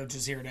track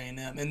coaches here at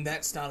A&M, and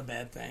that's not a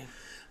bad thing.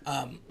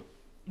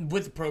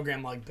 With a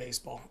program like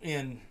baseball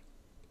and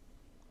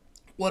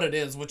what it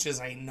is, which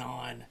is a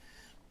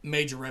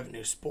non-major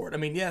revenue sport.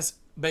 Yes,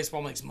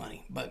 baseball makes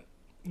money, but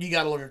you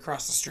got to look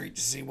across the street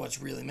to see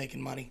what's really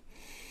making money.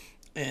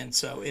 And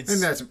so it's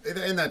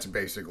that's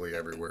basically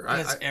everywhere.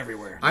 That's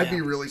everywhere. I'd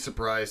be really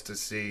surprised to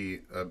see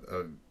a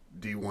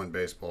D1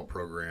 baseball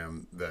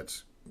program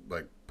that's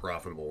like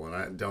profitable.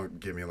 And don't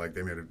give me like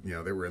they made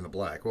they were in the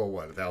black. Well,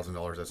 what,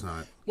 $1,000? That's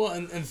not. Well,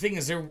 and the thing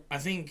is, I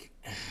think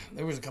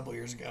there was a couple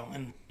years ago,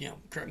 and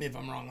correct me if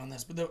I'm wrong on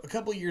this, but a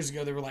couple years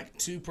ago there were like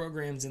 2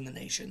 programs in the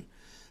nation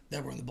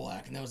that were in the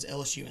black, and that was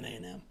LSU and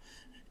A&M.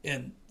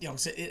 And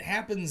it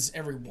happens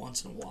every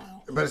once in a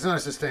while. But it's not a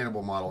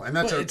sustainable model, and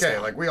that's okay.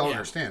 Like we all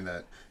understand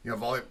that.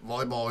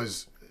 Volleyball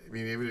is.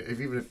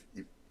 Even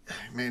if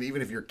man,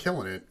 even if you're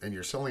killing it and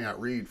you're selling out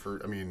Reed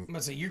for, I mean, I'm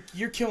about to say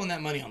you're killing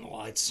that money on the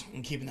lights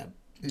and keeping the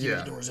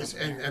doors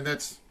open. and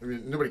that's, I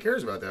mean, nobody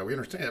cares about that. We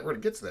understand. Everybody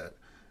gets that.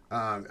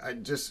 I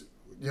just,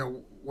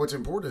 what's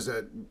important is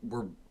that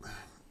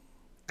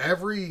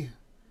every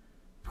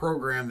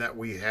program that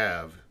we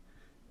have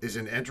is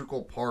an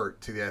integral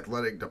part to the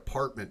athletic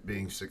department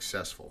being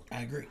successful.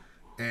 I agree.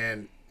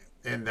 And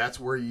that's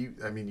where you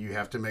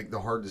have to make the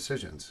hard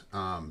decisions.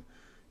 And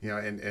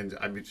I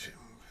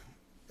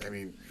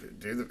mean,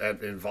 dude,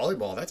 in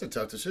volleyball, that's a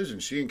tough decision.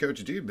 She and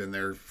Coach D have been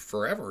there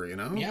forever,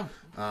 Yeah.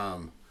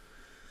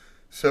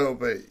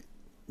 But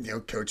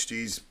Coach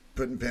D's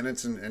putting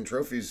pennants and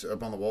trophies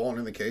up on the wall and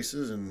in the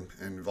cases, and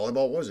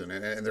volleyball wasn't.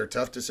 And they're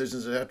tough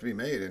decisions that have to be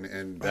made.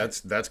 And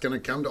that's going to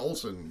come to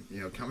Olson,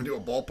 coming to a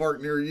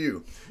ballpark near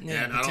you.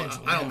 Yeah, and I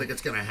don't think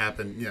it's going to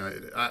happen.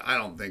 I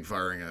don't think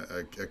firing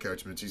a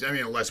coach mid-season. I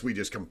mean, unless we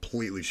just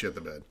completely shit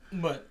the bed.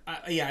 But,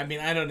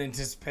 I don't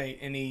anticipate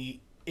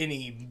any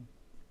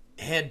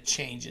head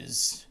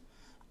changes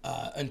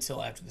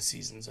until after the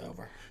season's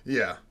over.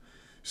 Yeah.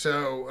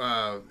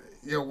 So,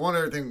 one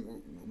other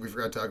thing we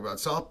forgot to talk about,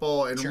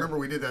 softball. And remember,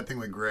 we did that thing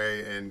with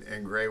Gray,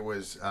 and Gray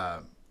was,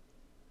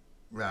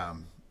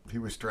 he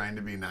was trying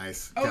to be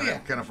nice,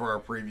 kind of for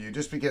our preview,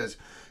 just because,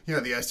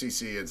 the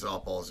SEC and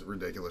softball is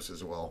ridiculous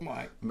as well.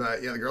 Right.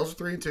 But the girls are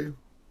 3-2.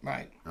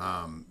 Right.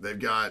 They've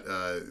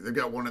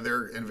got one of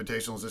their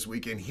invitationals this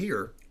weekend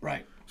here.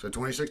 Right. So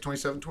 26,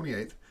 27,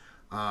 28th.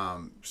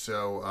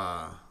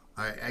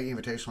 Aggie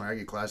Invitational,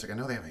 Aggie Classic. I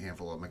know they have a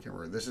handful of them. I can't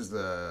remember. This is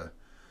the.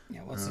 Yeah,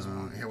 what's this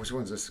one? Yeah, which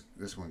one's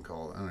this one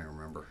called? I don't even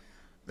remember.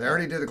 They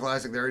already did the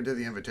Classic. They already did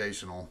the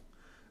Invitational.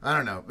 I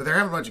don't know. But they're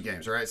having a bunch of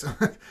games, right? So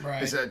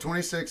right. It's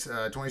 26,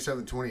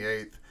 27,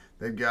 28th.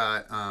 They've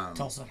got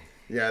Tulsa.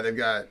 Yeah, they've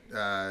got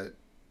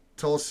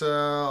Tulsa,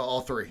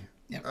 all three.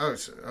 Yep.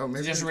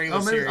 Maybe just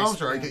regular series. I'm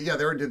sorry. Yeah,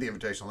 they already did the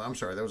Invitational. I'm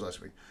sorry. That was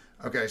last week.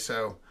 Okay,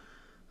 so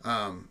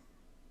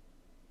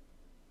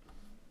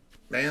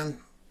man,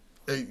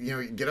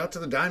 get out to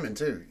the Diamond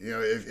too.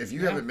 If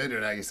you haven't been to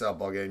an Aggie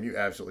softball game, you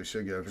absolutely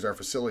should go, because our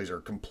facilities are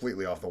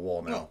completely off the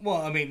wall now.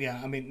 Well,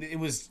 it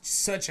was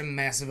such a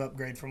massive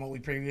upgrade from what we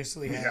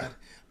previously had.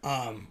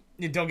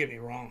 Don't get me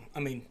wrong. I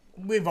mean,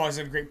 we've always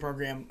had a great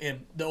program.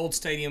 In the old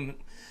stadium,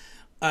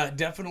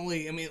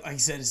 definitely. I mean, like I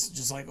said, it's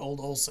just like old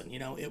Olson.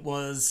 It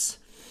was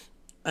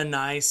a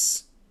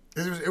nice.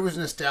 It was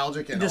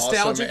nostalgic and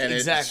awesome, and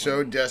exactly. It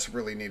so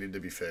desperately needed to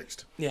be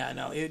fixed. Yeah,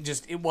 no,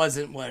 it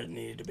wasn't what it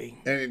needed to be.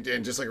 And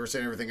just like we're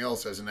saying everything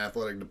else, as an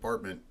athletic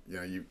department,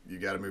 you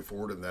got to move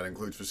forward, and that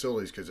includes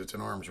facilities, because it's an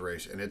arms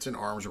race, and it's an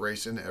arms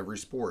race in every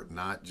sport,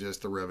 not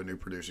just the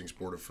revenue-producing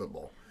sport of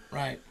football.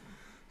 Right.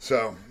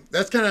 So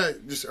that's kind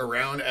of just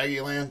around Aggie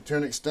Land to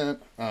an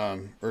extent,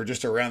 or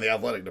just around the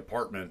athletic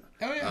department.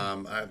 Oh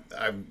yeah.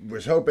 I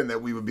was hoping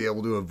that we would be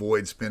able to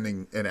avoid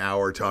spending an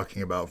hour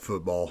talking about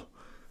football.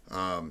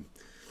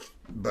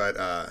 But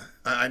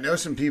I know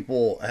some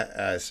people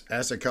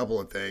asked a couple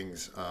of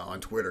things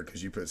on Twitter,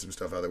 because you put some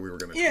stuff out that we were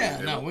going to we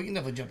can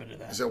definitely jump into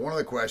that. So one of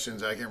the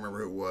questions, I can't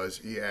remember who it was,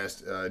 he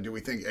asked, do we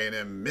think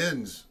A&M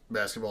men's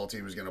basketball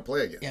team is going to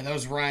play again? Yeah, that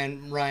was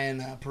Ryan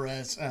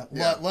Perez.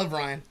 Love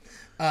Ryan.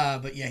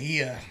 But yeah,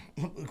 he of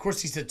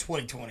course he said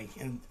 2020,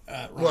 and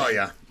well,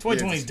 yeah,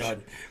 2020's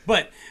done.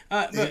 But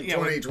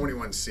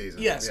 2021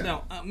 season. Yes,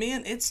 no,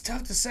 man, it's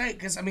tough to say,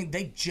 because I mean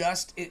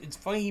it's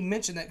funny he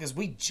mentioned that, because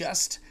we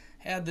just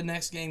had the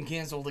next game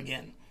canceled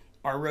again.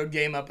 Our road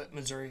game up at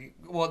Missouri,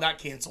 well, not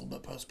canceled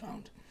but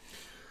postponed.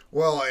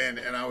 Well, and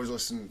I was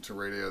listening to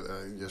radio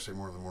yesterday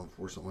morning, the morning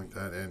before, something like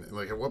that, and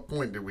like, at what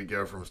point did we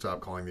go from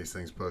stop calling these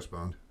things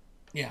postponed?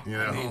 Yeah,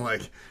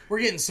 like,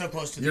 we're getting so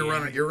close to you're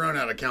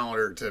running out of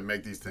calendar to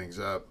make these things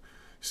up.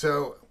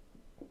 So,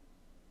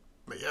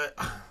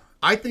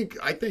 I think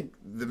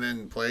the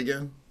men play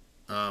again,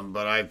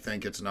 but I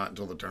think it's not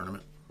until the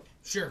tournament.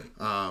 Sure.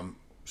 But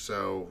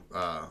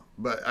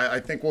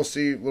I think we'll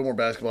see a little more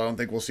basketball. I don't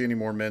think we'll see any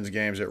more men's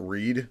games at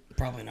Reed.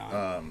 Probably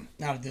not.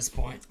 Not at this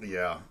point.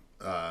 Yeah.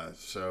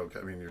 So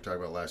I mean, you're talking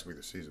about last week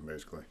of the season,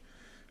 basically.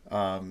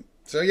 I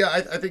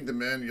think the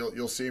men,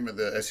 you'll see them at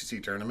the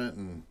SEC tournament,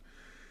 and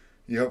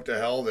you hope to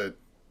hell that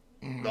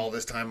all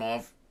this time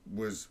off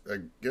was a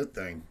good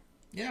thing.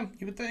 Yeah,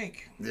 you would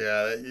think.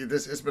 Yeah,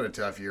 it's been a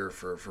tough year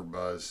for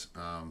Buzz.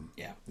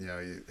 Yeah.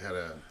 You had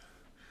an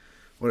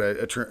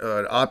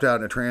opt out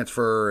and a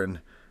transfer,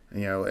 and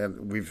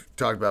and we've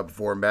talked about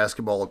before in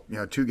basketball,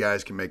 two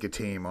guys can make a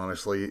team,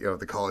 honestly, at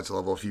the college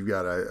level. If you've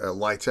got a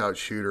lights out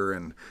shooter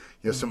and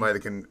somebody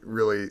that can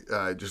really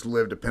just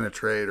live to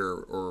penetrate,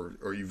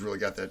 or you've really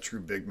got that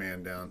true big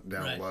man down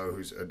right. low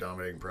who's a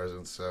dominating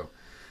presence. So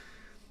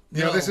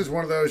this is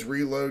one of those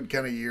reload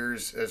kind of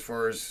years as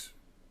far as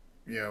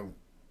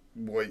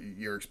what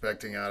you're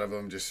expecting out of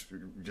them. Just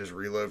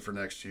reload for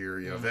next year.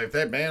 If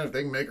they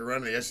can make a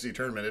run in the SEC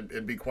tournament,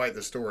 it'd be quite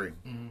the story,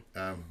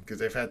 because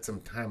they've had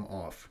some time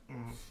off.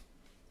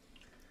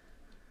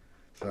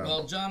 So.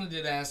 Well, John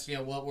did ask,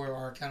 what were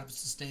our kind of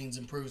sustains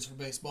improves for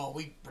baseball.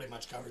 We pretty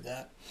much covered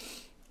that.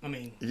 I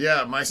mean,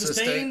 my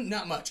sustain,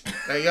 not much.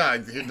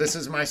 this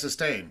is my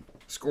sustain.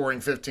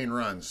 scoring 15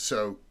 runs.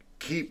 So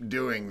keep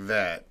doing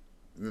that.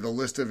 The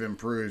list of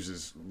improves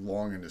is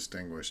long and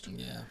distinguished.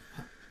 Yeah.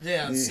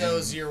 Yeah, so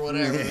is your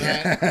whatever,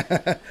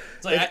 right?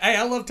 It's like,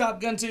 I love Top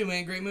Gun too,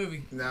 man. Great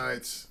movie. No,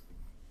 it's...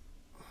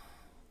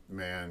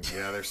 Man,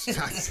 yeah, there's...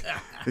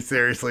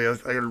 Seriously, I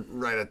gotta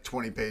write a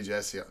 20-page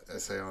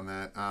essay on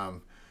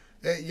that.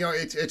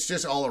 It's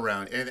just all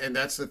around. And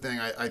that's the thing,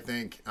 I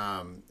think...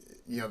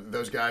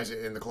 those guys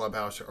in the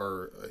clubhouse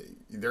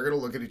they're going to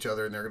look at each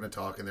other and they're going to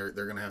talk and they're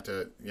going to have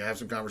to have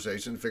some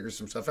conversation, figure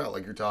some stuff out.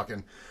 Like you're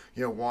talking,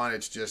 one,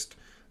 it's just,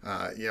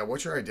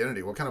 what's your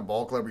identity? What kind of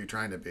ball club are you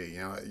trying to be?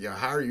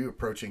 How are you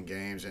approaching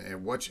games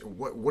and what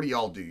do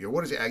y'all do?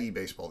 What is Aggie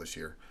baseball this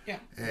year? Yeah.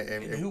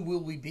 And who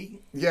will we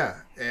be? Yeah.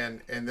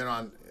 And then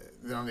on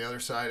the other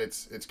side,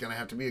 it's going to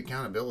have to be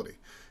accountability.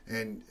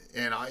 And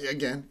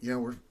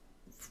we're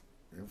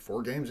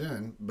 4 games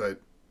in, but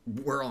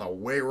we're on the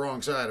way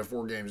wrong side of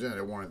 4 games in at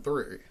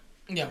 1-3.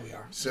 Yeah, we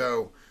are.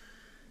 So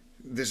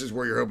this is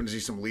where you're hoping to see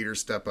some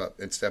leaders step up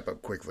and step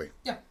up quickly.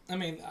 Yeah, I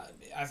mean,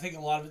 I think a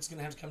lot of it's going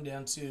to have to come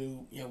down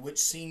to which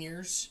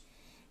seniors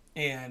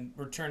and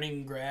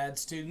returning grad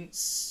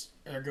students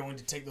are going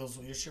to take those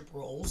leadership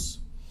roles,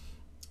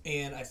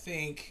 and I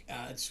think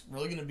it's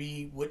really going to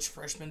be which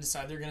freshmen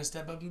decide they're going to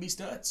step up and be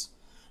studs.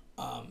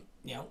 And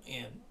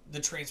the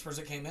transfers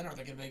that came in, are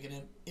they going to make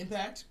an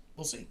impact?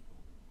 We'll see.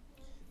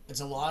 It's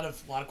a lot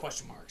of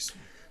question marks.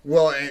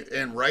 Well,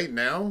 and right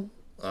now,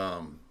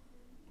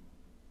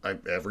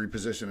 every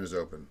position is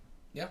open.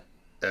 Yeah.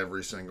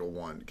 Every single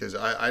one. Because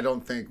I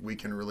don't think we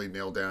can really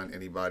nail down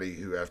anybody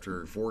who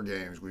after 4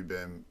 games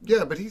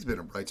but he's been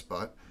a bright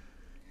spot.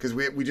 Because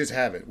we just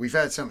haven't. We've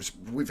had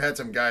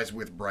some guys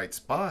with bright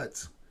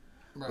spots,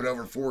 right. But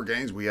over 4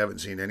 games we haven't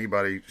seen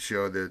anybody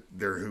show that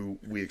they're who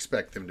we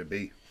expect them to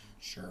be.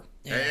 Sure.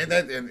 Yeah.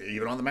 And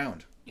even on the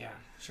mound. Yeah,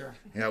 sure.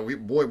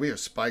 We have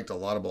spiked a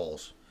lot of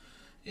balls.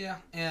 Yeah,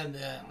 and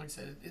like I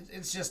said,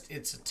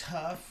 it's a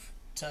tough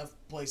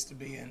place to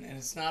be in, and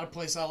it's not a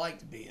place I like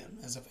to be in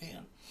as a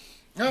fan.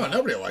 No,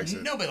 nobody likes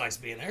it. Nobody likes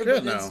being there,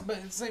 Good, but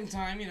at the same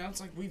time,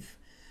 it's like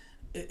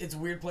it's a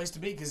weird place to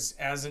be because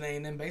as an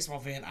A&M baseball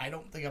fan, I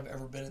don't think I've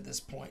ever been at this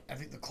point. I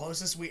think the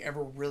closest we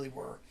ever really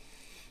were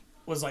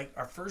was like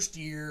our first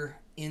year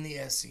in the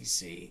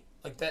SEC,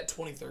 like that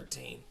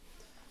 2013.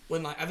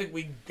 When I think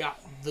we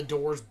got the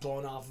doors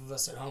blown off of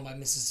us at home by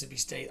Mississippi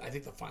State. I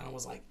think the final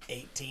was like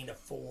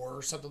 18-4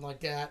 or something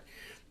like that.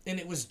 And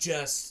it was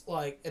just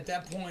like, at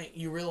that point,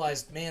 you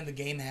realized, man, the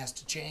game has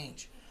to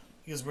change.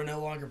 Because we're no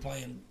longer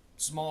playing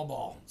small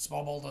ball.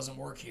 Small ball doesn't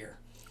work here.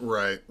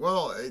 Right.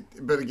 Well,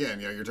 but again,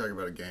 you're talking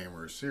about a game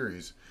or a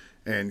series.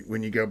 And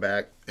when you go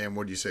back, and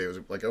what do you say? It was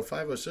like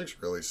 05-06,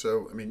 really.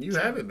 So, I mean, you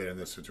haven't been in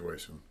this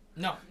situation.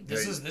 No,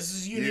 this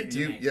is unique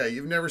to me. Yeah,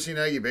 you've never seen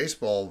Aggie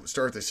baseball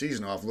start the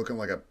season off looking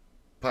like a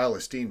pile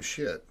of steam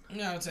shit.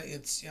 No,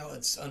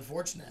 it's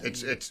unfortunate.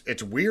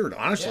 It's weird,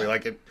 honestly.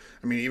 Yeah.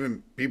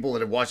 Even people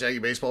that have watched Aggie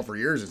baseball for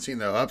years and seen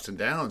the ups and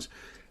downs,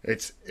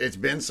 it's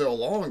been so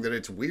long that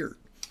it's weird.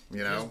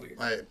 It is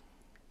weird.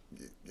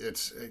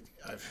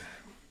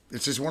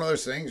 It's just one of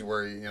those things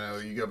where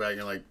you go back and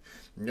you're like,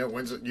 you don't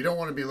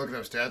want to be looking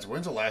up stats.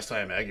 When's the last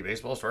time Aggie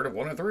baseball started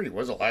 1-3?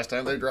 When's the last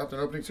time they dropped an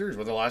opening series?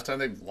 When's the last time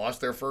they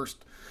lost their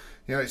first?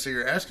 So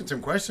you're asking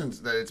some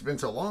questions that it's been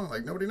so long,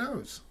 like nobody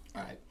knows.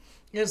 All right.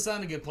 It's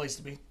not a good place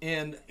to be.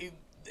 And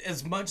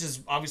as much as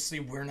obviously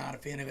we're not a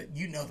fan of it,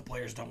 the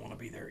players don't want to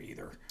be there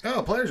either.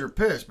 Oh, players are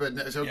pissed, but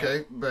it's okay.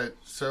 Yeah. But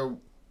so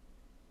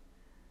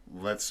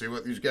let's see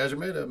what these guys are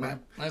made of,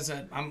 man. Like I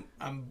said,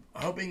 I'm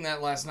hoping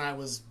that last night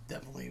was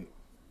definitely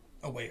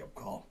a wake-up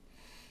call.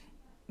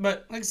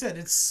 But like I said,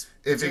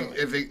 if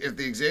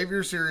the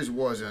Xavier series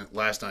wasn't,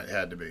 last night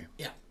had to be.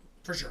 Yeah,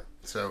 for sure.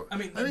 So I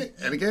mean,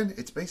 and again,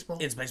 it's baseball.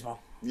 It's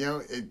baseball.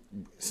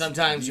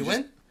 Sometimes you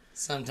win.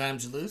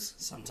 Sometimes you lose.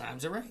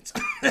 Sometimes it rains.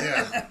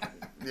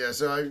 Yeah.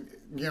 So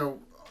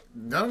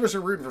none of us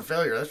are rooting for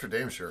failure. That's for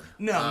damn sure.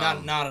 No,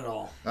 not at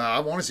all. I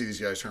want to see these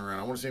guys turn around.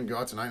 I want to see them go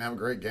out tonight and have a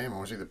great game. I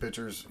want to see the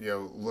pitchers,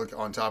 look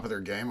on top of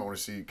their game. I want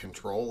to see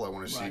control. I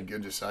want to see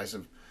good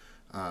decisive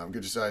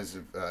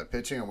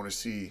pitching. I want to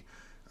see,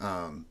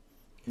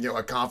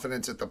 a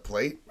confidence at the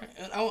plate.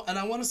 And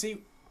I want to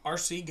see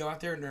RC go out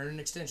there and earn an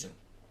extension.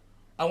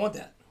 I want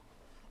that.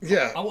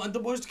 Yeah. I want the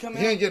boys to come out.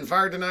 He ain't getting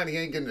fired tonight. He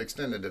ain't getting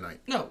extended tonight.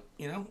 No,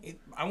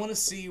 I want to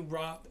see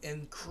Rob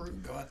and crew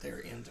go out there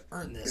and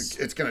earn this.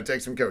 It's going to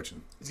take some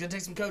coaching. It's going to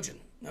take some coaching,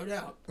 no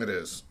doubt. It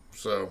is.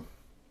 So,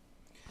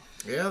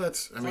 yeah,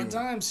 fun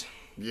times.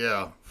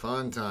 Yeah,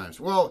 fun times.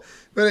 Well,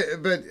 but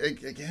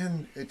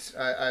again,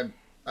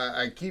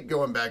 I keep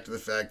going back to the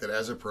fact that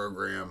as a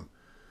program,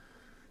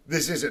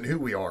 this isn't who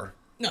we are.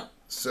 No.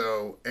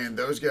 So, and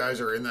those guys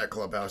are in that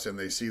clubhouse and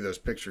they see those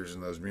pictures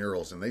and those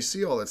murals and they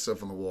see all that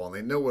stuff on the wall and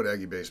they know what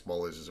Aggie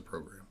baseball is as a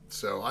program.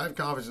 So I have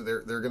confidence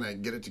that they're going to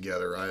get it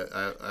together.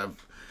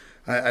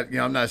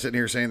 I'm not sitting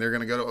here saying they're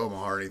going to go to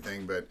Omaha or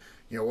anything, but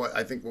what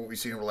I think what we've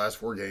seen over the last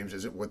 4 games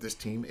isn't what this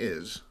team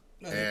is.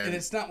 And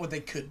it's not what they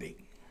could be.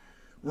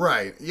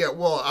 Right. Yeah.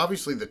 Well,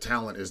 obviously the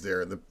talent is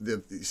there.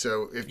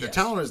 So if the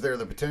talent is there,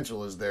 the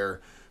potential is there.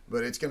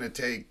 but it's going to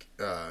take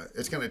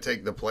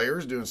the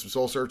players doing some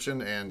soul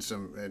searching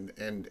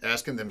and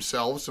asking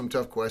themselves some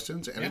tough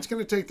questions, and it's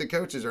going to take the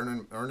coaches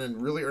earning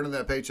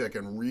that paycheck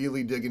and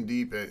really digging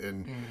deep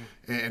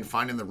and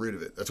finding the root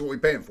of it. That's what we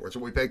pay them for. It's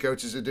what we pay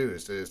coaches to do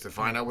is to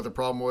find out what the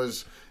problem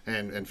was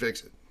and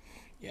fix it.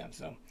 Yeah.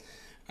 So,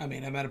 I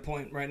mean, I'm at a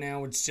point right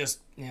now. It's just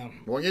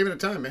one game at a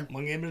time, man.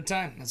 One game at a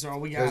time. That's all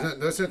we got. There's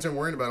no sense in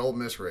worrying about Ole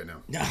Miss right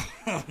now.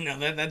 No,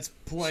 that's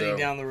plenty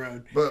down the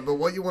road. But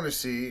what you want to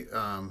see,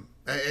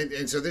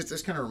 and so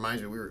this kind of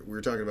reminds me. We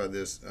were talking about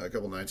this a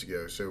couple nights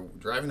ago. So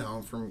driving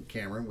home from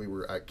Cameron, we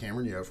were at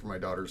Cameron, for my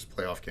daughter's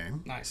playoff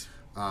game. Nice.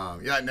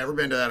 I'd never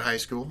been to that high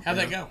school. How'd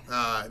that go?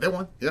 They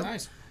won. Yeah.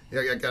 Nice.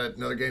 Yeah, I got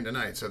another game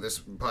tonight, so this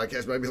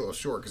podcast might be a little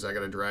short because I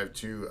got to drive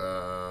to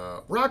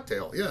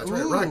Rockdale. Yeah, that's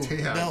right,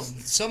 Rockdale. No,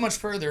 so much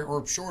further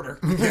or shorter,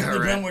 Yeah,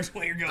 depending right. on which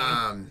way you're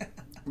going.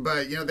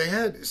 But they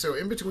had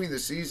in between the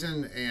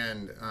season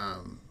and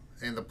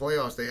the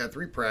playoffs, they had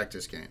 3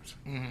 practice games.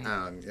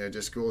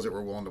 Just schools that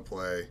were willing to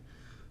play.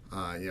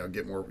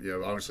 Get more.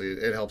 Obviously,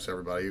 it helps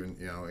everybody, even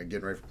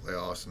getting ready for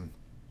playoffs, and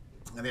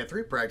they had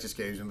 3 practice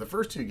games. And the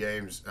first 2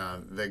 games,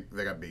 they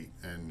got beat,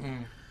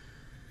 and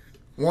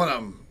one of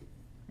them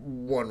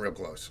won real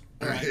close.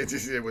 Right.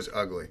 It was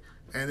ugly.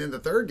 And then the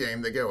third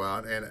game, they go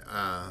out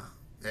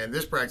and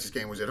this practice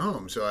game was at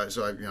home, so I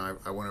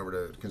went over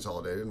to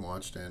Consolidated and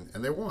watched, and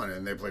they won,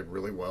 and they played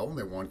really well, and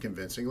they won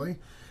convincingly,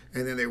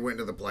 and then they went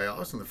to the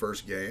playoffs in the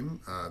first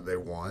game. They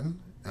won,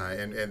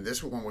 and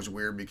this one was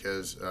weird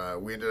because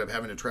we ended up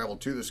having to travel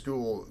to the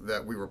school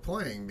that we were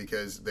playing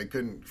because they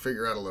couldn't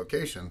figure out a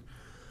location.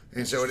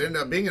 And so it ended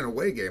up being an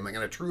away game, like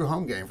a true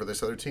home game for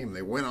this other team.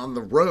 They went on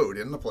the road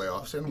in the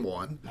playoffs and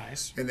won.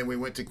 Nice. And then we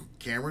went to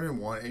Cameron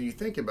and won. And you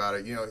think about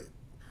it,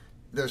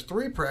 there's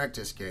 3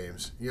 practice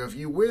games. If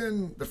you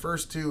win the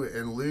first 2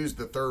 and lose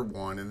the third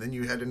one, and then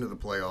you head into the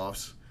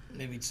playoffs,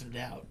 maybe some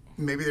doubt.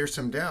 Maybe there's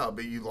some doubt,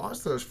 but you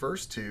lost those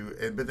first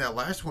 2. But that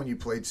last one you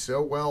played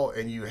so well,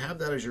 and you have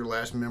that as your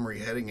last memory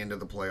heading into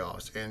the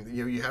playoffs. And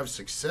you have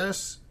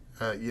success.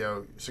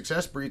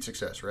 Success breeds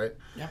success, right?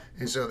 Yeah.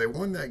 And so they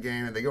won that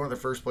game, and they go into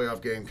the first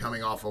playoff game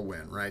coming off a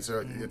win, right?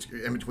 So it's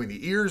in between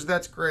the ears.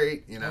 That's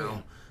great,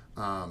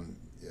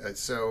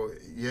 So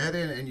you head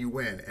in and you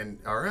win, and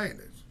all right,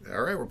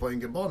 we're playing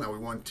good ball now. We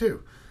won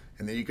 2,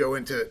 and then you go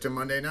into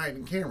Monday night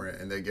in Cameron,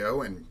 and they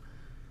go and.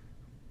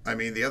 I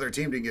mean, the other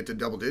team didn't get to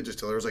double digits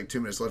till there was 2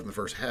 minutes left in the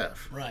first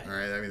half. Right. All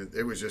right. I mean,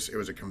 it was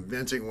a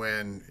convincing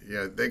win.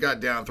 They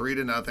got down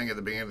 3-0 at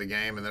the beginning of the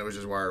game, and then it was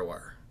just wire to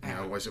wire.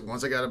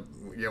 Once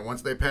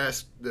they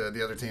passed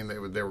the other team, they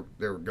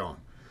were gone.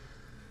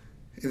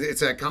 It's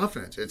that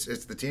confidence.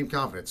 It's the team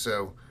confidence.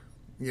 So,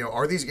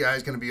 are these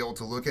guys going to be able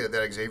to look at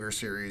that Xavier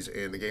series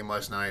and the game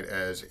last night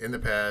as in the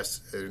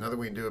past? There's nothing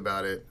we can do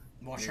about it.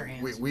 Wash your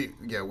hands. We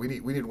need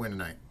to win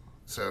tonight.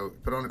 So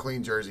put on a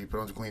clean jersey, put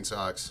on some clean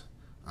socks,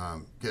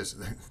 because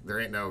there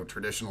ain't no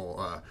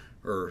traditional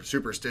or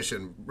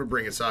superstition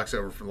bringing socks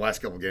over from the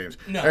last couple games.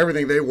 No.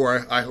 Everything they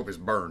wore, I hope, is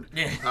burned.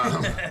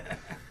 Yeah.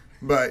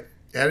 But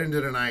heading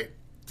into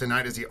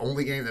tonight is the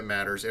only game that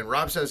matters, and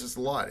Rob says this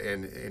a lot,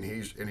 and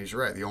he's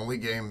right. The only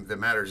game that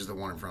matters is the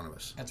one in front of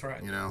us. That's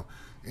right.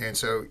 And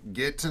so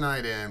get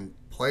tonight in,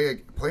 play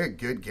a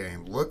good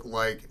game, look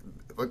like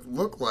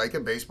a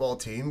baseball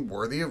team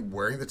worthy of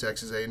wearing the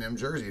Texas A&M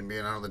jersey and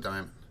being out on the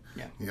diamond.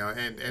 Yeah.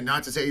 And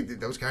not to say that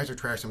those guys are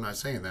trash. I'm not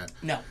saying that.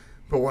 No.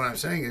 But what I'm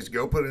saying is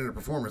go put in a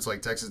performance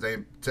like Texas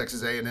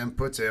A&M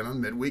puts in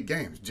on midweek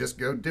games. Just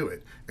go do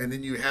it. And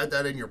then you had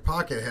that in your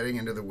pocket heading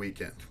into the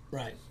weekend.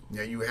 Right.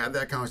 You had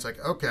that confidence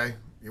like, okay,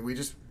 we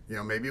just,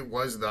 maybe it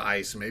was the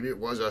ice. Maybe it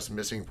was us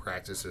missing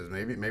practices.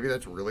 Maybe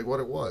that's really what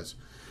it was.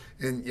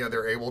 And,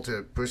 they're able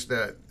to push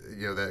that,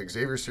 that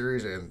Xavier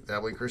series and the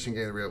Abilene Christian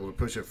game, they're able to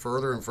push it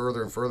further and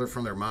further and further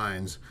from their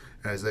minds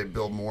as they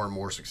build more and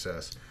more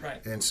success.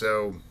 Right. And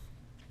so,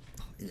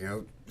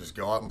 just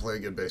go out and play a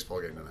good baseball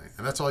game tonight.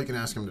 And that's all you can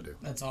ask them to do.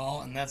 That's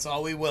all, and that's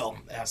all we will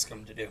ask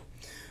them to do.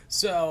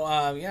 So,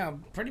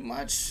 pretty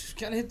much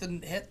kind of hit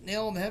the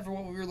nail on the head for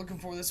what we were looking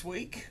for this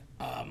week.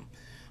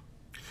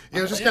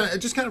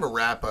 Just kind of a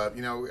wrap up.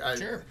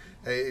 Sure.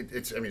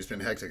 It's been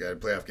hectic. I had a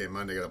playoff game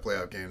Monday, got a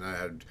playoff game,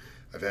 and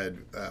I've had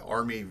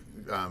Army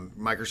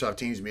Microsoft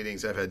Teams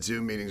meetings. I've had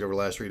Zoom meetings over the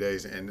last 3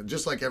 days, and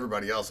just like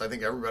everybody else, I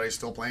think everybody's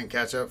still playing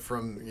catch up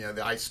from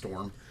the ice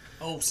storm.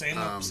 Oh, same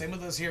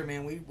with us here,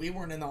 man. We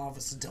weren't in the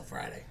office until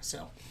Friday,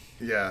 so.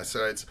 Yeah,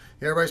 so it's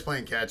everybody's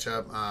playing catch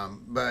up,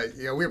 but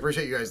we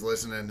appreciate you guys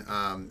listening.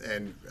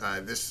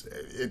 This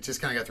it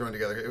just kind of got thrown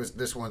together.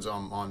 This one's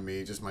on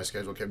me. Just my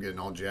schedule kept getting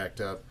all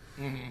jacked up.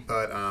 Mm-hmm.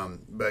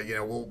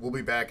 But we'll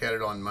be back at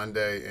it on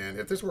Monday, and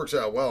if this works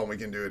out well and we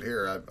can do it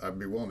here, I'd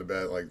be willing to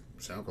bet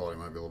sound quality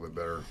might be a little bit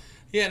better.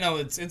 Yeah, no,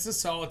 it's a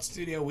solid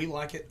studio. We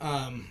like it.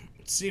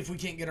 See if we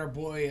can't get our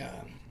boy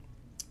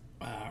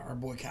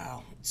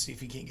Kyle. See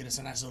if he can't get us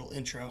a nice little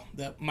intro.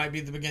 That might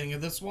be the beginning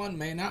of this one,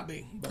 may not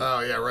be. But,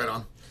 oh yeah, right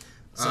on.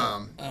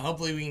 So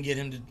hopefully we can get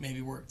him to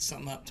maybe work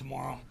something up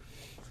tomorrow,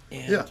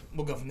 and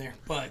we'll go from there.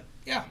 But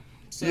yeah,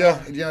 So,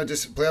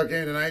 just playoff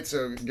game tonight.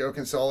 So go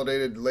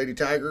Consolidated Lady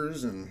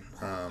Tigers and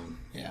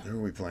who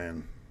are we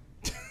playing?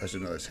 I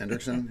should know this.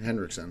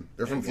 Hendrickson.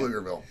 They're from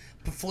Pflugerville.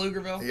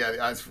 Pflugerville?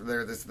 Yeah,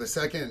 they're the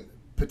second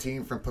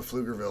team from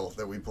Pflugerville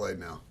that we played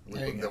now.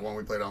 The one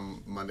we played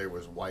on Monday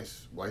was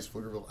Weiss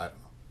Pflugerville. I don't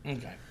know.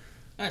 Okay.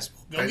 Nice.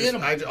 Go get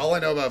them. All I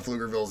know about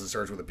Pflugerville is it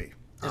starts with a P.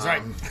 That's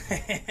right.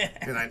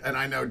 and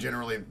I know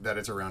generally that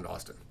it's around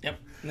Austin. Yep.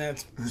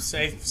 That's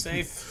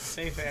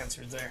safe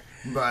answers there.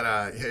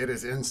 But it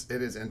is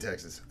in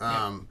Texas.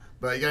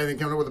 But you got anything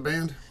coming up with the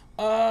band?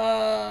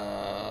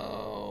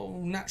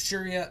 Not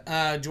sure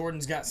yet.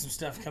 Jordan's got some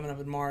stuff coming up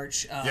in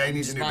March. He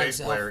needs a new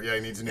bass player. Yeah,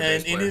 he needs a new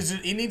bass player.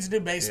 He needs a new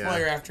bass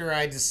player after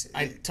I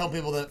tell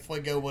people that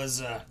Fuego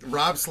was...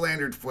 Rob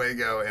slandered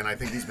Fuego, and I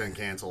think he's been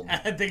canceled.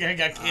 I think I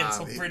got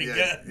canceled pretty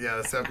good. Yeah,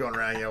 the stuff going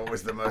around, what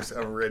was the most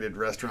overrated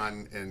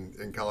restaurant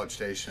in College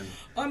Station?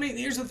 I mean,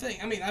 here's the thing.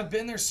 I mean, I've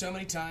been there so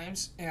many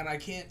times, and I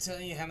can't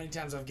tell you how many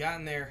times I've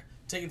gotten there,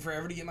 taken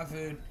forever to get my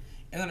food,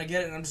 and then I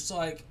get it, and I'm just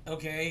like,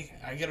 okay,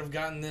 I could have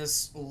gotten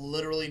this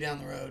literally down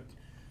the road.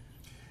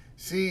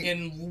 See,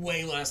 in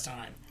way less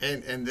time.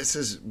 And this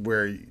is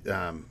where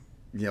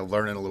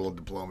learning a little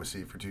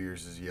diplomacy for 2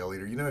 years as a Yale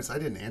leader. You notice I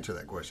didn't answer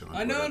that question.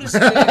 I noticed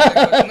that.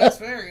 That's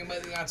fair.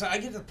 But I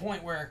get to the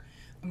point where,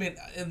 I mean,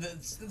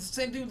 it's the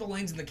same thing with the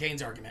Lanes and the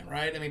Canes argument,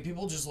 right? I mean,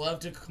 people just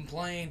love to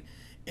complain.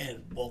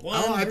 And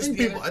I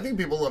think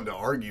people love to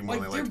argue more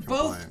than they like to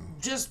complain.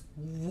 Both just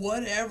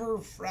whatever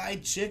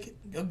fried chicken.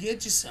 Go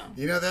get you some.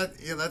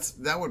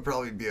 That would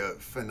probably be a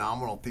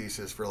phenomenal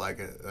thesis for like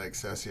a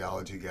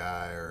sociology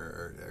guy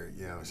or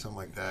something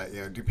like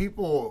that. Do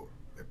people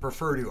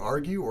prefer to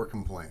argue or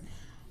complain?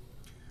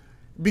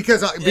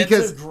 Because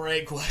that's a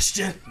great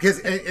question.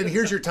 And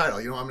here's your title.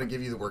 I'm going to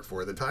give you the work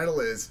for it. The title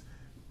is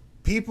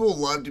 "People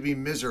Love to Be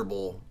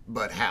Miserable,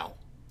 but How?"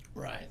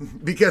 Right.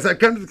 Because I've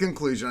come to the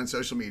conclusion on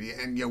social media,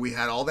 and we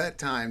had all that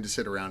time to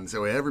sit around, and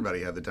so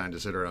everybody had the time to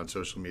sit around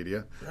social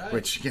media. Right.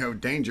 Which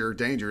danger,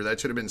 that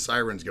should have been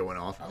sirens going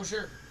off. Oh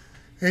sure.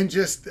 And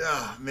just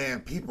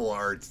people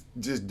are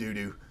just doo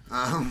doo.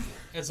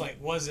 It's like,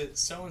 was it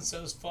so and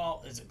so's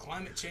fault? Is it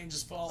climate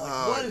change's fault?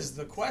 What is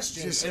the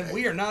question? And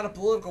we are not a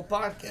political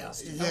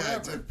podcast.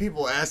 Yeah,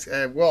 people ask,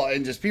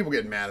 and just people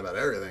getting mad about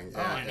everything.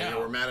 Oh, I know.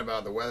 We're mad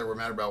about the weather. We're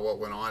mad about what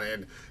went on,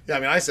 and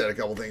I said a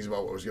couple things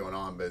about what was going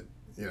on, but.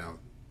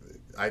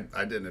 I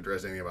didn't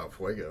address anything about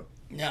Fuego.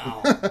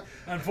 No,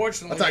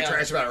 unfortunately. I'll talk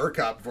trash about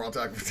ERCOT before I'll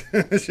talk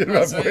shit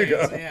about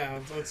Fuego.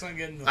 Let's not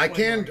get into. I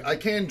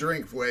can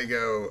drink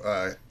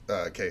Fuego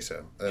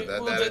queso.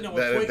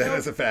 That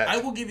is a fact. I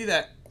will give you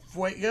that.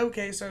 Fuego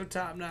queso,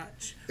 top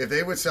notch. If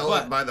they would sell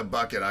it by the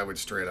bucket, I would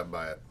straight up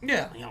buy it.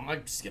 Yeah, I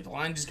might skip the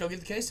line, just go get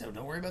the queso.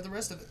 Don't worry about the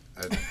rest of it.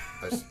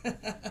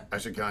 I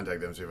should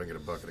contact them, see if I can get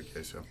a bucket of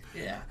queso.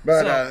 Yeah.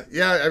 But,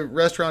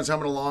 restaurants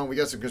humming along. We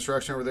got some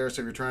construction over there,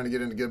 so if you're trying to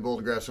get into Good Bull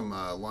to grab some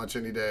lunch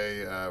any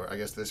day, I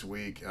guess this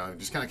week,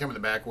 just kind of coming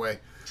the back way.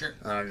 Sure.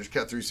 Just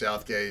cut through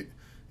Southgate.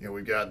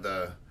 We've got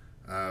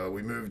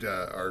we moved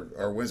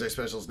our Wednesday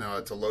specials now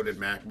to Loaded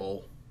Mac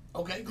Bowl.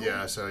 Okay, cool.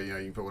 Yeah, so you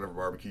can put whatever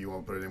barbecue you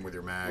want, put it in with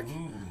your mac.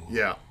 Ooh.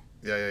 Yeah.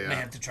 May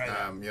have to try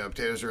that.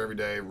 Potatoes are every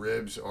day.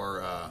 Ribs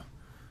are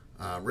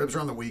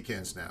on the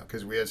weekends now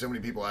because we had so many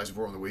people asking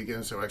for them on the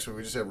weekends. So actually,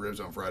 we just have ribs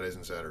on Fridays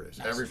and Saturdays.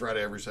 Nice. Every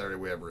Friday, every Saturday,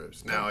 we have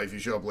ribs. Now, if you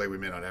show up late, we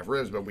may not have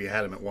ribs, but we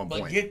had them at one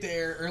point. But get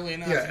there early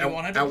enough. Yeah,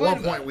 at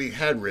one point we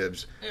had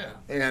ribs. Yeah.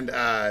 And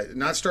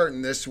not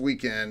starting this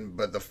weekend,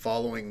 but the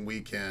following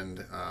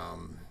weekend,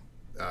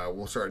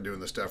 we'll start doing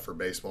the stuff for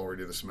baseball. We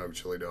do the smoked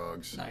chili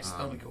dogs. Nice,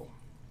 that'll be cool.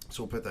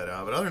 So we'll put that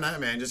out. But other than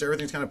that, man, just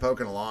everything's kind of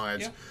poking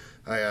along.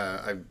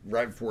 I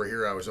right before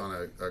here, I was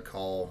on a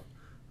call,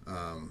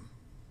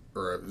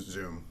 or a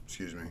Zoom,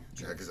 excuse me,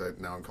 because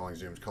now I'm calling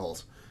Zooms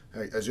calls.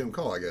 A Zoom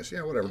call, I guess.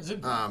 Yeah, whatever.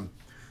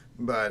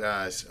 But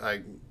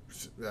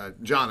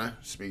Jonna,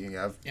 speaking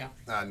of,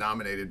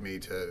 nominated me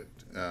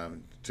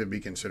to be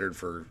considered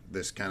for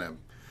this kind of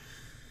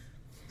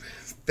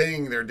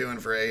thing they're doing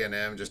for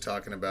A&M, just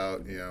talking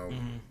about,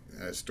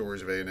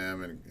 stories of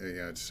A&M, and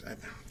it's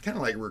kind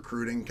of like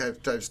recruiting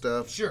type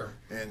stuff. Sure.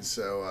 And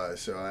so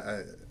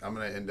I'm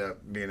going to end up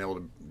being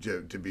able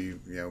to be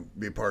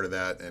be a part of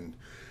that and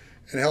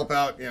help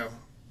out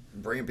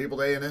bringing people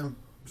to A&M.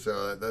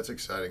 So that's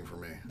exciting for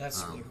me.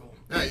 That's really cool.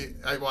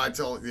 I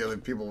tell the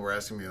people were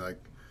asking me like,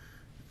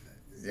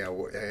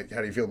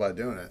 how do you feel about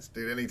doing it,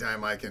 dude?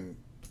 Anytime I can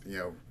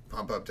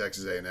pump up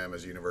Texas A&M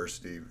as a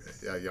university,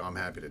 I'm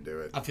happy to do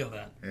it. I feel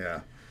that.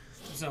 Yeah.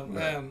 So,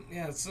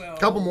 so... A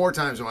couple more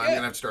times, I'm going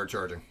to have to start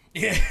charging.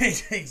 Yeah,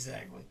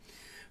 exactly.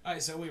 All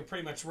right, so we're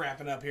pretty much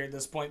wrapping up here at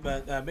this point,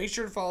 but make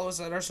sure to follow us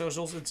at our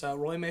socials. It's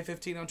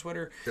RoyMay15 on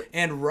Twitter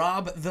and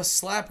Rob the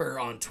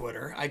Slapper on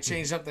Twitter. I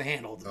changed up the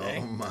handle today.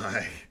 Oh,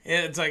 my.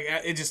 It's like,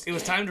 it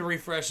was time to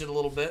refresh it a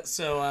little bit,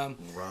 so...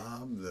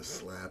 Rob the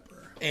Slapper.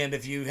 And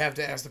if you have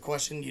to ask the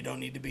question, you don't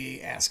need to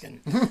be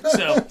asking.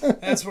 So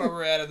that's where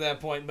we're at that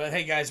point. But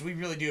hey, guys, we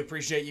really do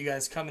appreciate you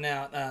guys coming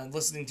out,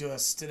 listening to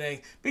us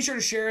today. Be sure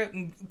to share it,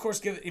 and of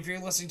course, give it if you're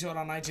listening to it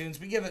on iTunes.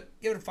 Give it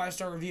a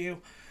 5-star review.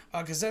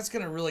 because that's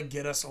going to really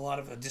get us a lot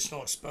of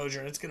additional exposure,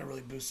 and it's going to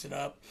really boost it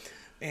up.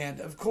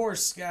 And, of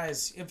course,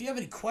 guys, if you have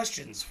any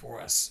questions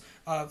for us,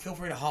 feel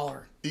free to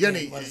holler. You got and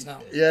any? let us know.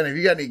 Yeah, and if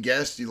you got any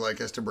guests you'd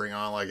like us to bring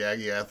on, like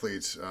Aggie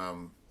athletes,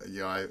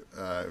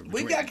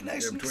 We got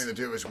connections. Between the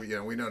two of us,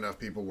 we know enough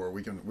people where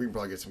we can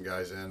probably get some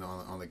guys in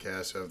on the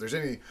cast. So if there's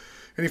any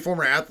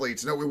former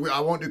athletes, I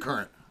won't do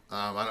current.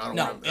 I'm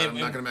not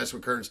going to mess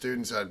with current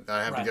students. I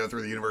have to go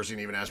through the university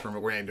and even ask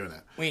permit. We ain't doing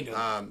that. We ain't doing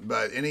that.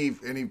 But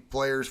any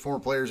players, former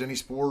players, any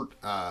sport,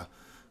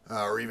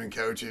 or even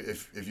coach,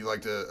 if you'd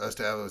like us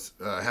to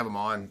have them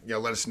on,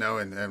 let us know,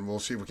 and we'll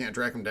see if we can't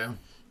track them down.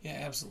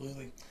 Yeah,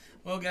 absolutely.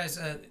 Well, guys,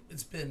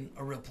 it's been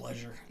a real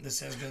pleasure. This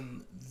has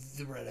been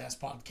the Red Ass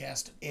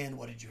Podcast. And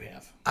what did you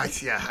have? I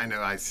know.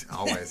 I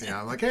always,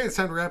 I'm like, hey, it's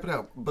time to wrap it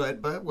up. But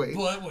wait.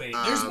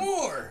 There's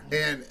more.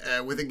 And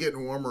with it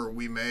getting warmer,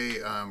 we may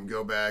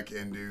go back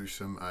and do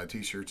some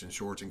T-shirts and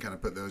shorts and kind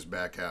of put those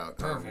back out.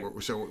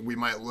 Perfect. So we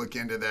might look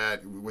into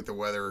that with the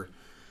weather.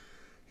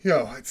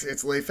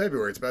 It's late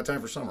February. It's about time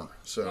for summer.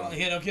 So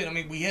No kidding. I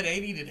mean, we hit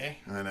 80 today.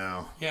 I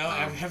know.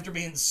 After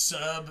being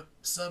sub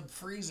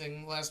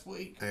freezing last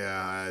week.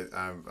 Yeah,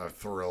 I'm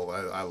thrilled.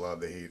 I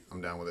love the heat.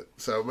 I'm down with it.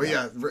 So, but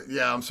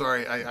yeah. I'm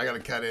sorry. I got to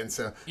cut in.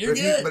 So, You're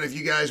good. But if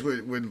you guys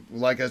would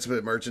like us to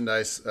put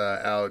merchandise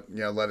out,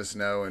 let us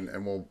know,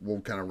 and we'll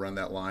kind of run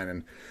that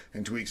line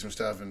and tweak some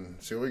stuff and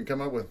see what we can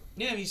come up with.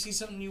 Yeah, if you see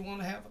something you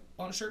want to have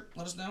on a shirt,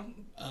 let us know.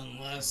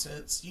 Unless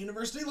it's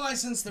university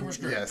licensed, then we're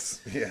screwed.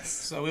 Yes.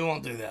 So we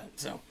won't do that.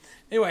 So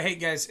anyway, hey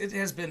guys, it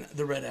has been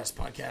the Red Ass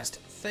Podcast.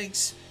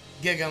 Thanks,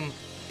 Gig'em,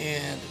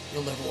 and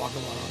you'll never walk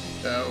alone.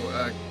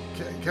 So,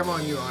 come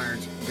on, you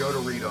Irons. Go to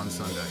Reed on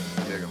Sunday.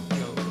 Dig 'em.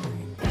 Go